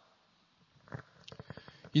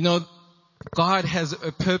 You know, God has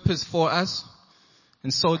a purpose for us,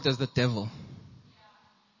 and so does the devil.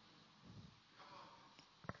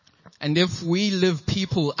 And if we live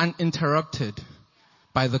people uninterrupted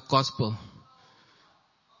by the gospel,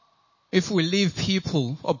 if we leave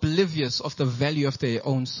people oblivious of the value of their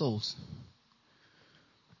own souls,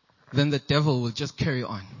 then the devil will just carry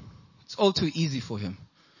on. It's all too easy for him.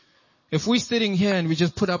 If we're sitting here and we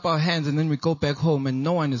just put up our hands and then we go back home and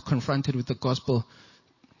no one is confronted with the gospel,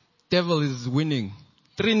 devil is winning.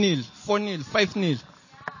 3-0, 4-0, 5-0.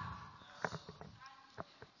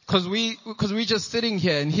 Because we're just sitting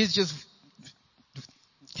here and he's just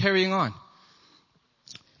carrying on.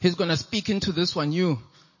 He's going to speak into this one.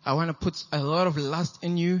 I want to put a lot of lust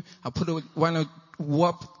in you. Want to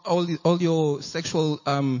warp all your sexual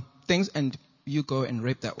things, and you go and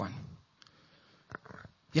rape that one.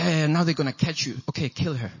 Yeah, now they're going to catch you. Okay,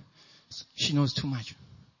 kill her. She knows too much.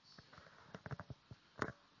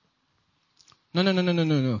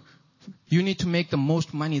 No. You need to make the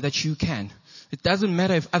most money that you can. It doesn't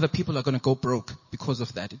matter if other people are going to go broke because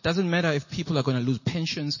of that. It doesn't matter if people are going to lose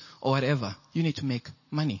pensions or whatever. You need to make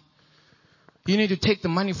money. You need to take the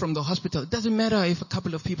money from the hospital. It doesn't matter if a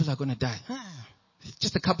couple of people are going to die.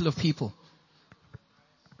 Just a couple of people.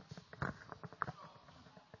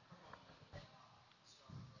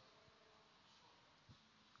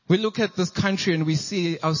 We look at this country and we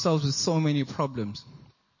see ourselves with so many problems.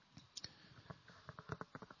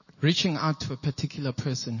 Reaching out to a particular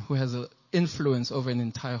person who has an influence over an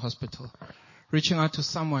entire hospital. Reaching out to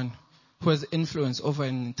someone who has influence over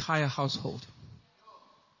an entire household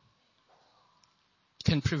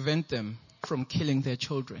can prevent them from killing their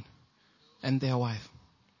children and their wife.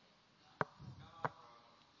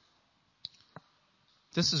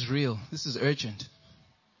 This is real. This is urgent.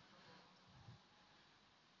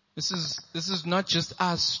 This is not just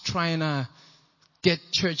us trying to get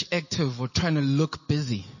church active or trying to look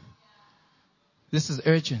busy. This is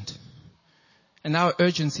urgent. And our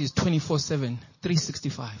urgency is 24/7,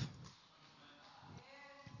 365.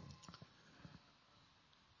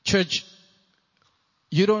 Church,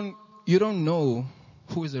 you don't know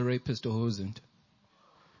who is a rapist or who isn't.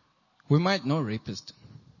 We might know rapist.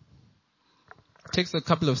 It takes a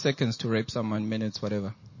couple of seconds to rape someone, minutes,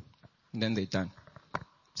 whatever. And then they're done.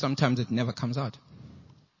 Sometimes it never comes out.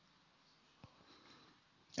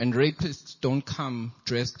 And rapists don't come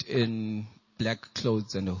dressed in black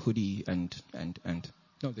clothes and a hoodie and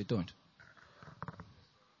no, they don't.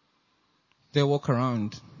 They walk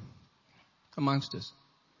around amongst us.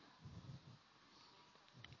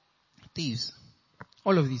 Thieves.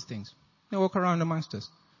 All of these things. They walk around amongst us.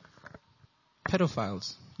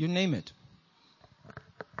 Pedophiles. You name it.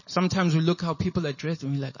 Sometimes we look how people are dressed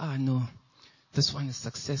and we're like, no, this one is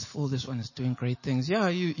successful, this one is doing great things. Yeah,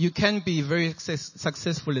 you can be very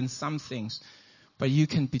successful in some things, but you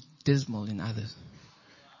can be dismal in others.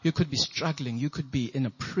 You could be struggling. You could be in a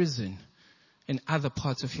prison in other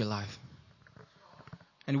parts of your life.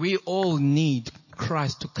 And we all need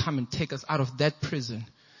Christ to come and take us out of that prison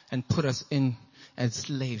and put us in as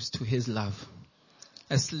slaves to His love,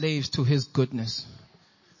 as slaves to His goodness.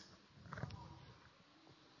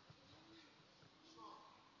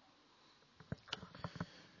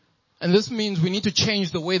 And this means we need to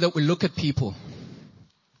change the way that we look at people.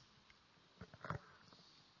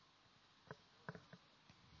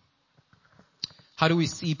 How do we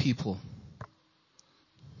see people?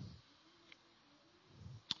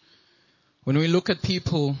 When we look at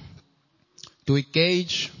people, do we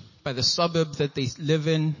gauge by the suburb that they live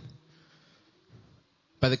in,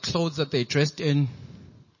 by the clothes that they're dressed in,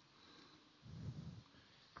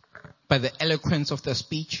 by the eloquence of their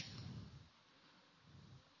speech,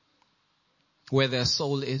 where their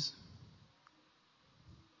soul is?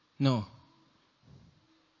 No.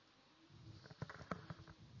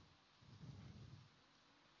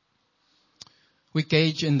 We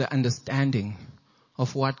gauge in the understanding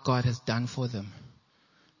of what God has done for them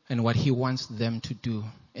and what He wants them to do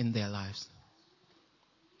in their lives.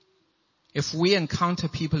 If we encounter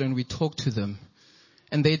people and we talk to them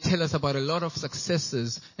and they tell us about a lot of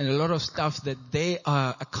successes and a lot of stuff that they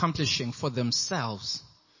are accomplishing for themselves,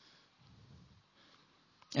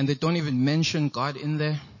 and they don't even mention God in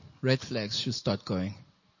there, red flags should start going.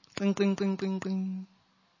 Cling, cling, cling, cling, cling.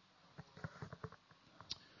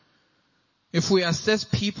 If we assess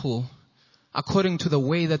people according to the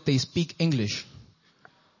way that they speak English,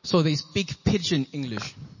 so they speak pidgin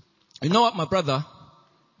English. You know what, my brother?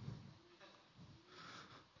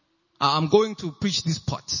 I'm going to preach these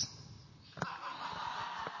parts.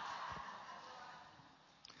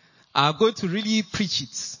 I'm going to really preach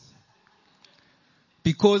it.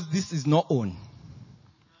 Because this is not on.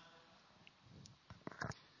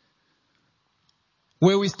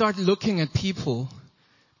 where we start looking at people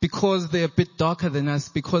because they're a bit darker than us,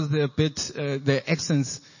 because they're a bit, their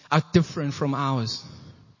accents are different from ours.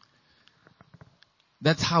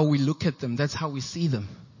 That's how we look at them. That's how we see them.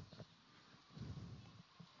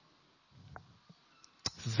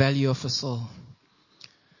 Value of a soul.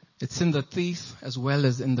 It's in the thief as well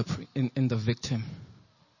as in the victim.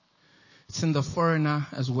 It's in the foreigner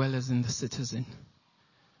as well as in the citizen.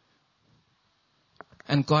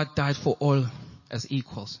 And God died for all as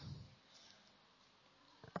equals.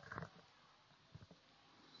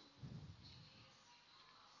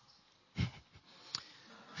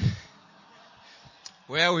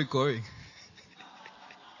 Where are we going?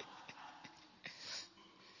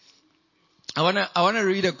 I wanna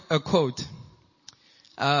read a quote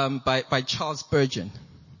by Charles Spurgeon.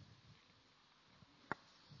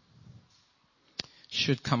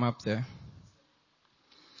 Should come up there.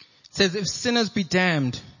 It says, if sinners be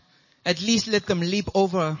damned, at least let them leap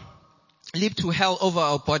to hell over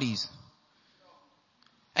our bodies.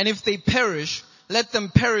 And if they perish, let them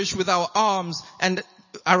perish with our arms and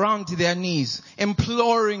around their knees,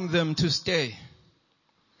 imploring them to stay.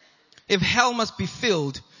 If hell must be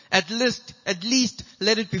filled, at least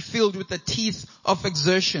let it be filled with the teeth of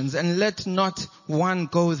exertions, and let not one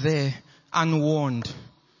go there unwarned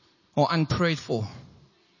or unprayed for.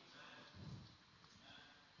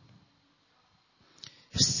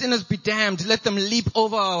 If sinners be damned, let them leap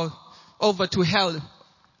over to hell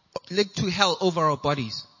over our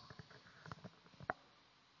bodies.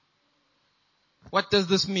 What does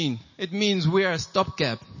this mean? It means we are a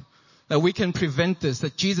stopgap, that we can prevent this,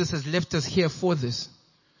 that Jesus has left us here for this.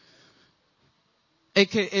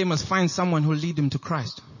 AKA must find someone who will lead him to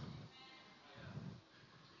Christ.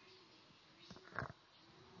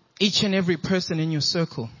 Each and every person in your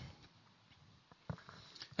circle.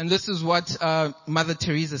 And this is what Mother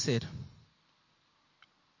Teresa said.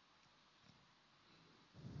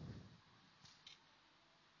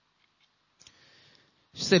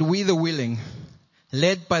 She said, we the willing,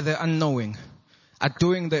 led by the unknowing, are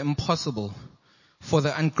doing the impossible for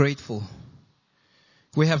the ungrateful.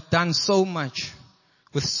 We have done so much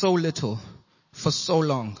with so little for so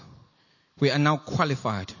long. We are now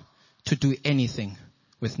qualified to do anything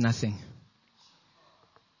with nothing.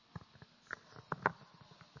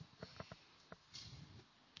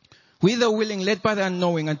 We the willing, led by the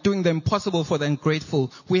unknowing, are doing the impossible for the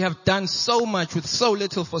ungrateful. We have done so much with so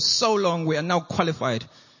little for so long. We are now qualified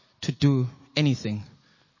to do anything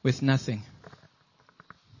with nothing.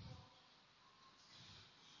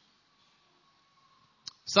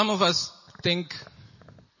 Some of us think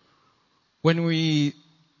when we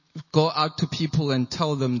go out to people and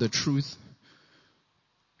tell them the truth,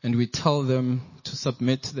 and we tell them to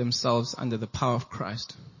submit themselves under the power of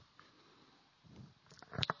Christ,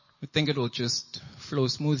 we think it will just flow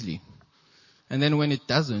smoothly. And then when it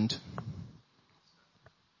doesn't,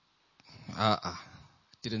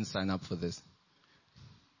 didn't sign up for this.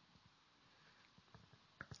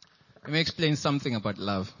 Let me explain something about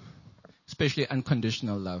love, especially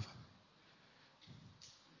unconditional love.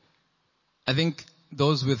 I think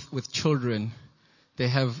those with children, they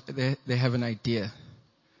have an idea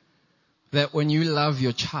that when you love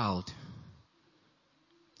your child,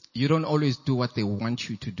 you don't always do what they want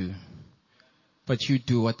you to do, but you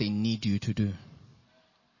do what they need you to do.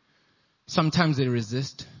 Sometimes they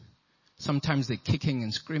resist. Sometimes they're kicking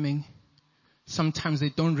and screaming. Sometimes they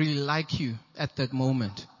don't really like you at that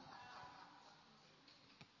moment.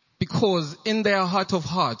 Because in their heart of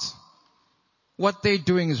hearts, what they're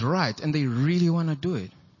doing is right and they really want to do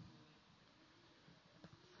it.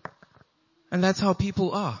 And that's how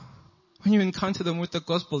people are. When you encounter them with the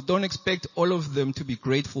gospel, don't expect all of them to be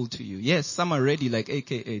grateful to you. Yes, some are ready, like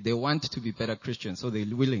AKA. They want to be better Christians, so they're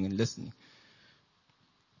willing and listening.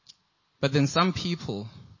 But then some people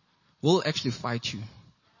will actually fight you.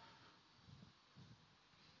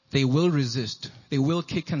 They will resist. They will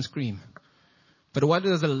kick and scream. But what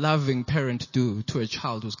does a loving parent do to a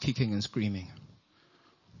child who's kicking and screaming?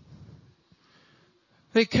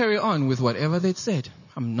 They carry on with whatever they said.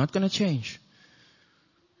 I'm not going to change.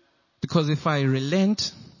 Because if I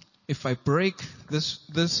relent, if I break this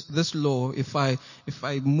law, if I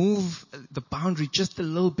move the boundary just a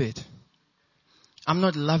little bit, I'm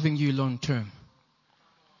not loving you long term.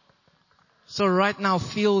 So right now,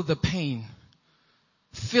 feel the pain.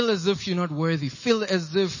 Feel as if you're not worthy. Feel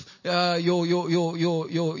as if your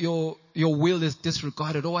will is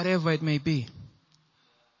disregarded or whatever it may be.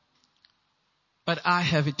 But I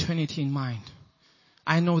have eternity in mind.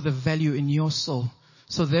 I know the value in your soul.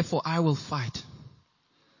 So therefore I will fight.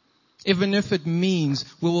 Even if it means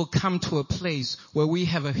we will come to a place where we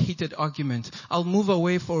have a heated argument. I'll move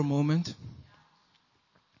away for a moment.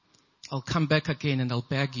 I'll come back again and I'll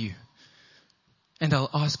beg you. And I'll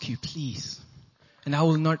ask you, please. And I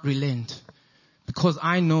will not relent. Because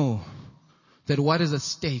I know that what is at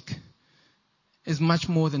stake is much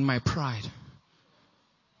more than my pride.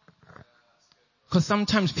 Because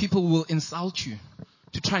sometimes people will insult you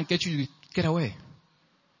to try and get you to get away.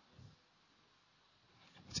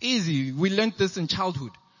 It's easy. We learned this in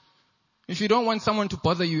childhood. If you don't want someone to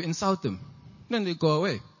bother you, insult them. Then they go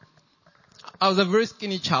away. I was a very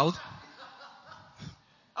skinny child.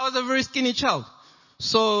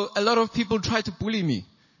 So a lot of people try to bully me.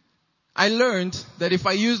 I learned that if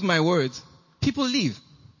I use my words, people leave.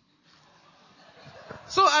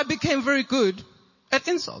 So I became very good at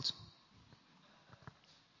insults.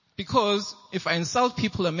 Because if I insult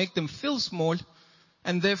people and make them feel small,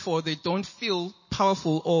 and therefore they don't feel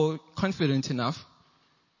powerful or confident enough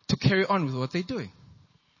to carry on with what they're doing.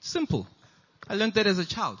 Simple. I learned that as a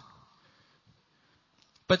child.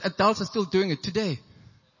 But adults are still doing it today.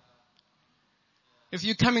 If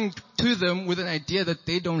you're coming to them with an idea that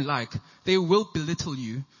they don't like, they will belittle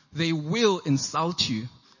you. They will insult you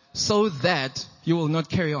so that you will not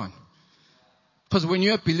carry on. Because when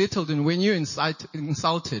you're belittled and when you're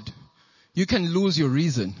insulted, you can lose your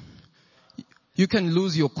reason. You can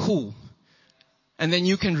lose your cool. And then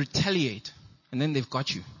you can retaliate. And then they've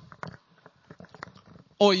got you.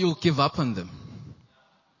 Or you'll give up on them.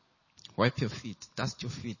 Wipe your feet. Dust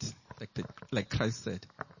your feet. Like Christ said.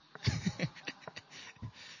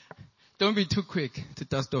 Don't be too quick to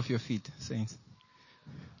dust off your feet, saints.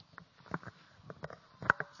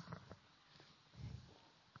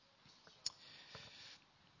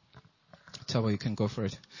 Tawa, you can go for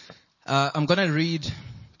it. I'm going to read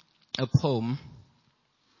a poem.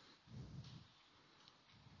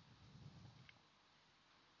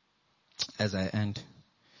 As I end.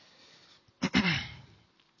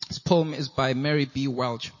 This poem is by Mary B.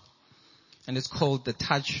 Welch. And it's called The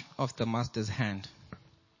Touch of the Master's Hand.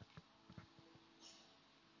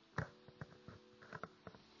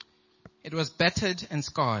 It was battered and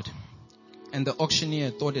scarred, and the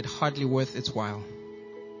auctioneer thought it hardly worth its while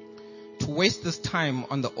to waste this time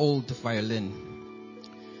on the old violin.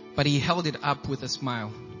 But he held it up with a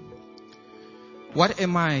smile. What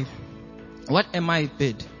am I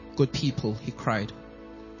bid, good people, he cried.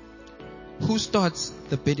 Who starts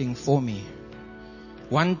the bidding for me?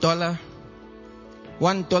 $1?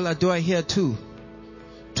 $1 do I hear $2?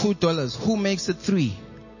 $2, who makes it $3?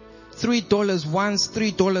 $3 once,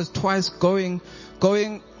 $3 twice, going.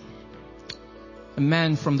 A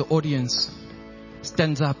man from the audience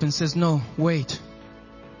stands up and says, no, wait.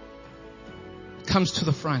 Comes to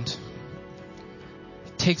the front,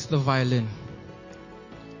 takes the violin,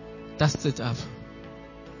 dusts it up,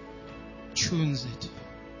 tunes it,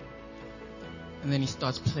 and then he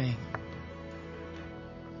starts playing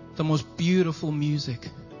the most beautiful music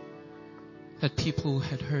that people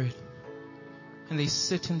had heard. And they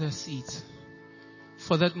sit in their seats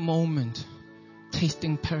for that moment,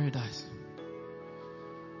 tasting paradise.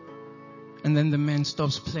 And then the man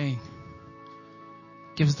stops playing,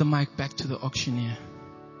 gives the mic back to the auctioneer.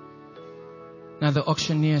 Now the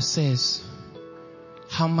auctioneer says,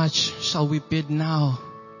 how much shall we bid now?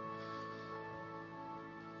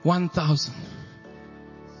 1,000.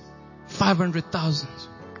 500,000.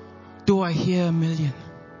 Do I hear $1 million?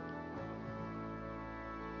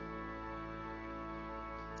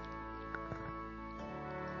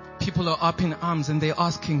 People are up in arms and they're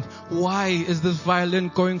asking, why is this violin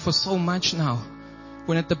going for so much now?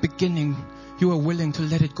 When at the beginning you were willing to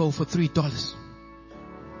let it go for $3.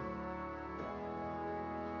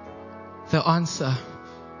 The answer,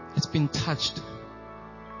 it's been touched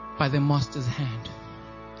by the master's hand.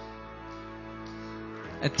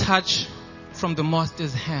 A touch from the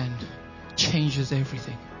master's hand changes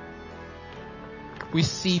everything. We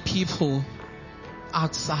see people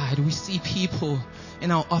outside. We see people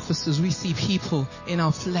in our offices. We see people in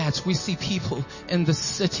our flats. We see people in the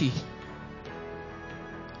city.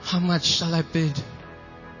 How much shall I bid?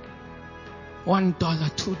 $1,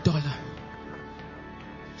 $2.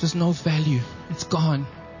 There's no value. It's gone.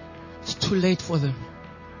 It's too late for them.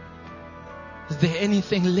 Is there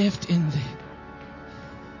anything left in there?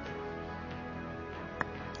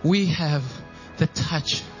 We have the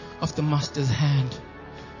touch of the master's hand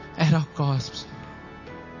at our grasps.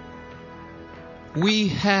 We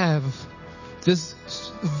have this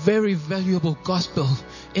very valuable gospel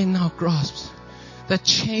in our grasps that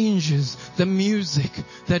changes the music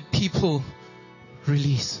that people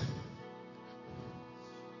release.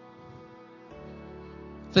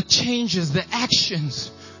 the changes, the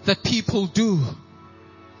actions that people do.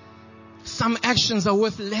 Some actions are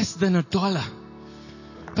worth less than $1,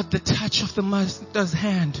 but the touch of the Master's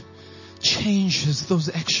hand changes those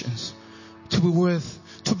actions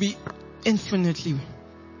to be infinitely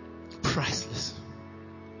priceless.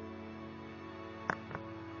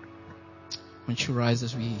 Won't you rise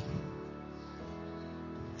as we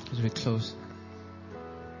close?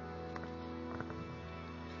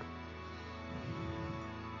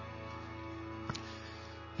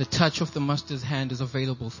 The touch of the Master's hand is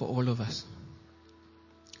available for all of us.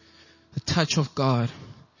 The touch of God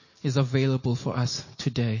is available for us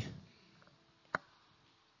today.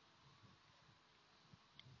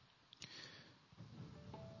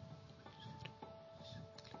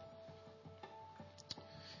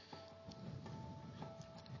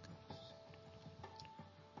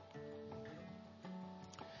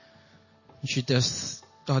 You should just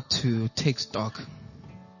start to take stock.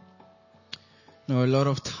 A lot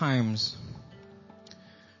of times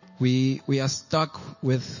we are stuck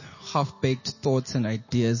with half-baked thoughts and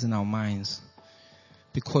ideas in our minds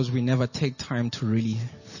because we never take time to really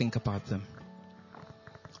think about them.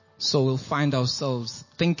 So we'll find ourselves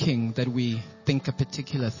thinking that we think a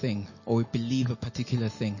particular thing or we believe a particular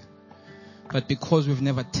thing. But because we've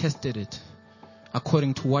never tested it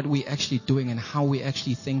according to what we're actually doing and how we're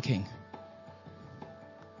actually thinking,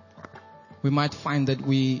 we might find that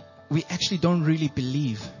we actually don't really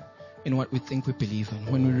believe in what we think we believe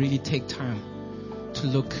in when we really take time to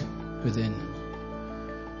look within.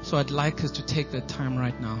 So I'd like us to take that time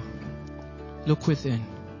right now. Look within.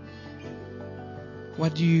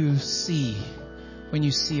 What do you see when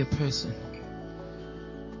you see a person?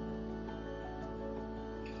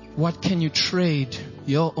 What can you trade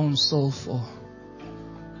your own soul for?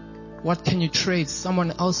 What can you trade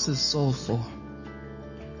someone else's soul for?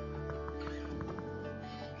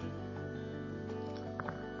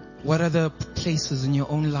 What are the places in your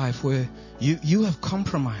own life where you have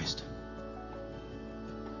compromised?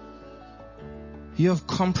 You have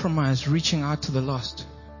compromised reaching out to the lost.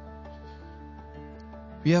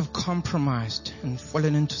 You have compromised and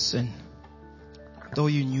fallen into sin, though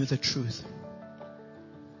you knew the truth.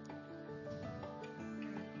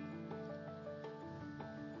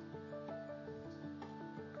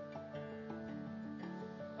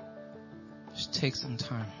 Just take some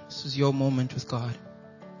time. This is your moment with God.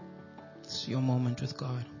 It's your moment with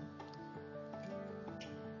God.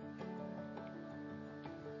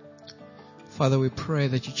 Father, we pray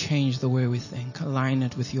that you change the way we think. Align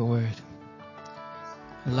it with your word.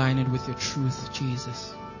 Align it with your truth,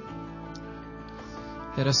 Jesus.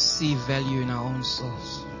 Let us see value in our own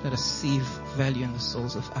souls. Let us see value in the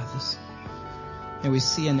souls of others. And we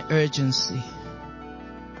see an urgency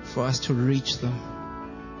for us to reach them.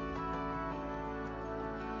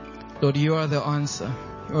 Lord, you are the answer.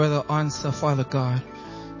 You are the answer, Father God,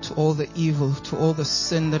 to all the evil, to all the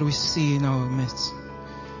sin that we see in our midst.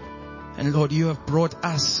 And Lord, you have brought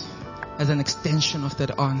us as an extension of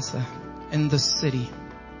that answer in this city.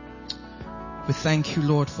 We thank you,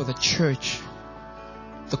 Lord, for the church,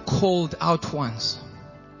 the called out ones,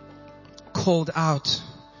 called out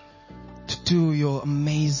to do your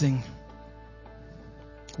amazing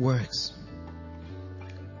works,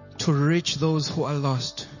 to reach those who are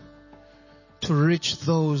lost, to reach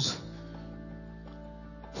those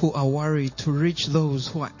who are worried, to reach those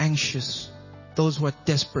who are anxious, those who are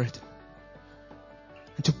desperate,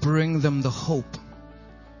 and to bring them the hope.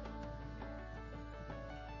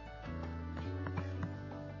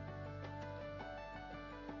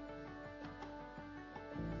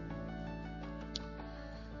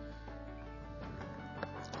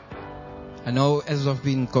 I know as I've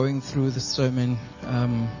been going through the sermon,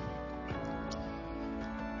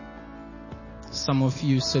 some of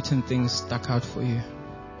you, certain things stuck out for you.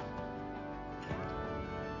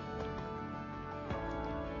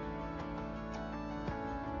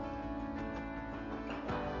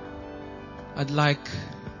 I'd like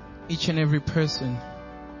each and every person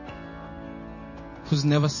who's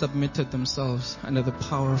never submitted themselves under the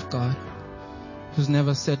power of God, who's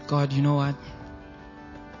never said, God, you know what?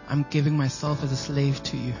 I'm giving myself as a slave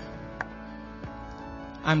to you.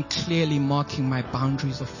 I'm clearly marking my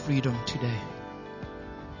boundaries of freedom today.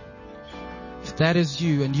 If that is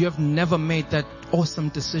you and you have never made that awesome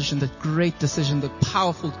decision, that great decision, that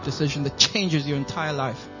powerful decision that changes your entire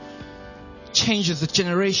life, changes the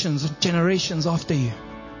generations and generations after you.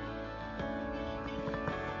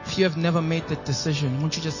 If you have never made that decision,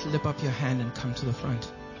 won't you just slip up your hand and come to the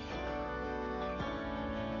front?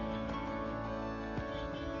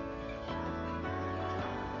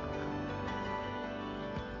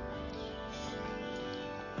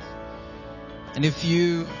 And if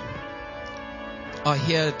you are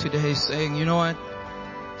here today saying, you know what,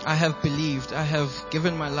 I have believed, I have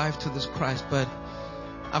given my life to this Christ, but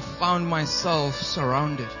I've found myself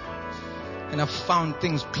surrounded and I've found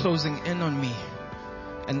things closing in on me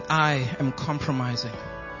and I am compromising,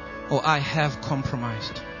 or I have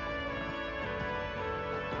compromised.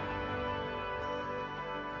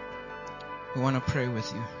 We want to pray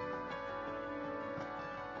with you.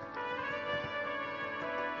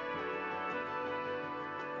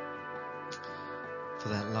 For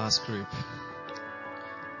that last group,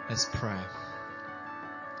 let's pray.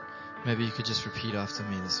 Maybe you could just repeat after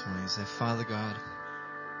me this morning. Say, Father God,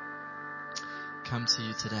 come to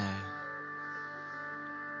you today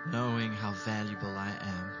knowing how valuable I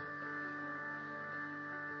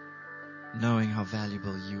am, knowing how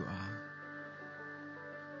valuable you are.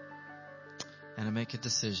 And I make a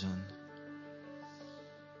decision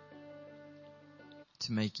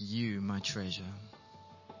to make you my treasure,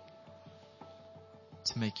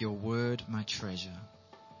 to make your word my treasure.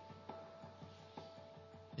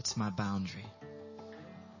 It's my boundary.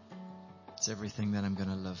 It's everything that I'm going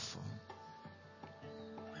to live for.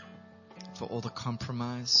 For all the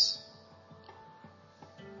compromise,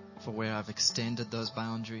 for where I've extended those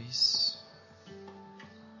boundaries,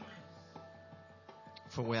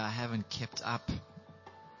 for where I haven't kept up,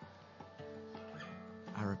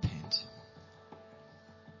 I repent.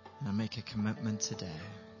 And I make a commitment today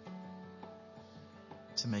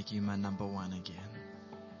to make you my number one again.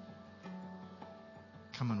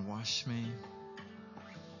 Come and wash me,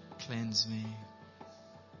 cleanse me,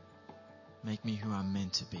 make me who I'm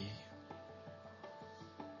meant to be.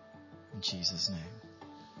 In Jesus'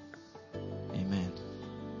 name. Amen.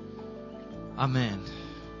 Amen.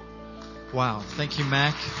 Wow. Thank you,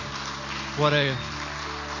 Mac. What a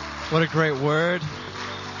great word.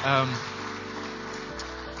 Can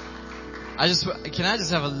I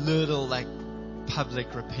just have a little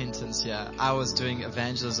public repentance here? I was doing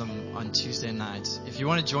evangelism on Tuesday night. If you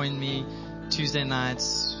want to join me Tuesday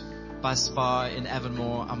nights by Spa in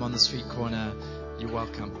Avonmore, I'm on the street corner. You're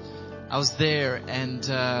welcome. I was there and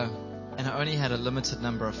I only had a limited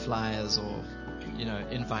number of flyers or,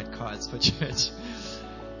 invite cards for church.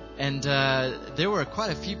 And there were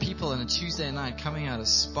quite a few people on a Tuesday night coming out of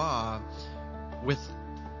Spa with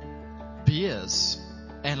beers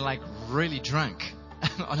and really drunk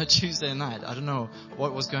on a Tuesday night. I don't know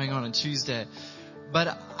what was going on Tuesday.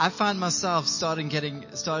 But I found myself started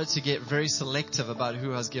to get very selective about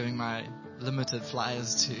who I was giving my limited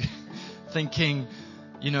flyers to, thinking,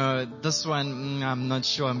 this one, I'm not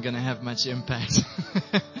sure I'm going to have much impact.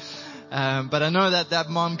 But I know that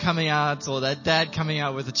mom coming out or that dad coming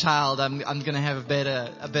out with a child, I'm going to have a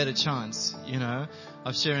better chance,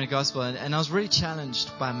 of sharing the gospel. And I was really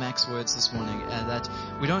challenged by Mac's words this morning, that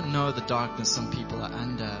we don't know the darkness some people are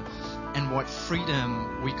under and what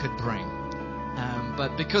freedom we could bring.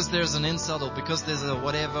 But because there's an insult or because there's a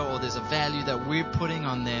whatever or there's a value that we're putting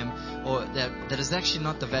on them or that is actually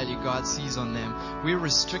not the value God sees on them, we're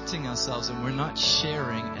restricting ourselves and we're not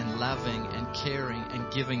sharing and loving and caring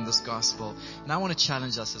and giving this gospel. And I want to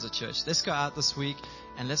challenge us as a church. Let's go out this week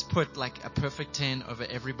and let's put a perfect 10 over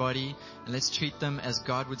everybody and let's treat them as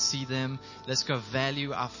God would see them. Let's go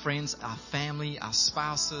value our friends, our family, our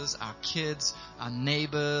spouses, our kids, our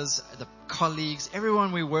neighbors, the colleagues,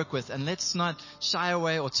 everyone we work with, and let's not shy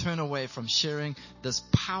away or turn away from sharing this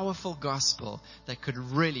powerful gospel that could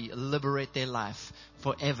really liberate their life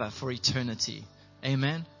forever, for eternity.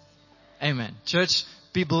 Amen. Amen. Church,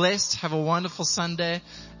 be blessed. Have a wonderful Sunday.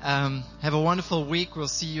 Have a wonderful week. We'll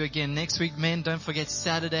see you again next week. Men, don't forget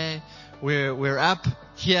Saturday. We're up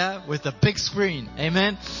here with a big screen.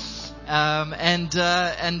 Amen. And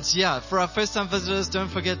for our first time visitors, don't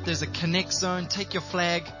forget there's a Connect zone. Take your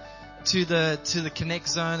flag to the Connect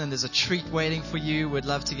zone and there's a treat waiting for you. We'd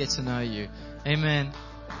love to get to know you. Amen.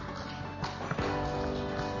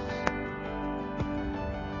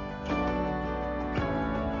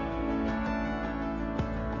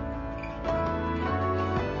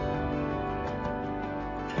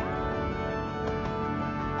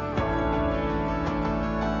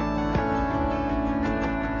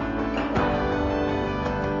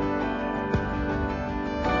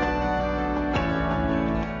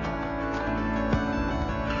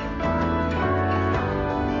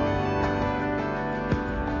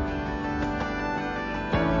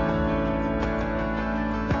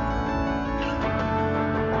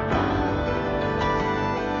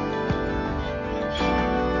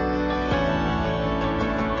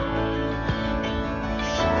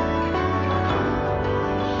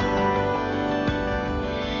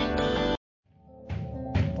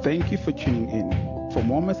 Thank you for tuning in. For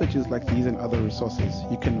more messages like these and other resources,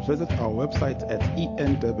 you can visit our website at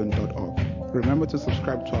endurban.org. Remember to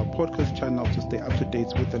subscribe to our podcast channel to stay up to date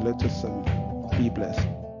with the latest sermon. Be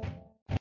blessed.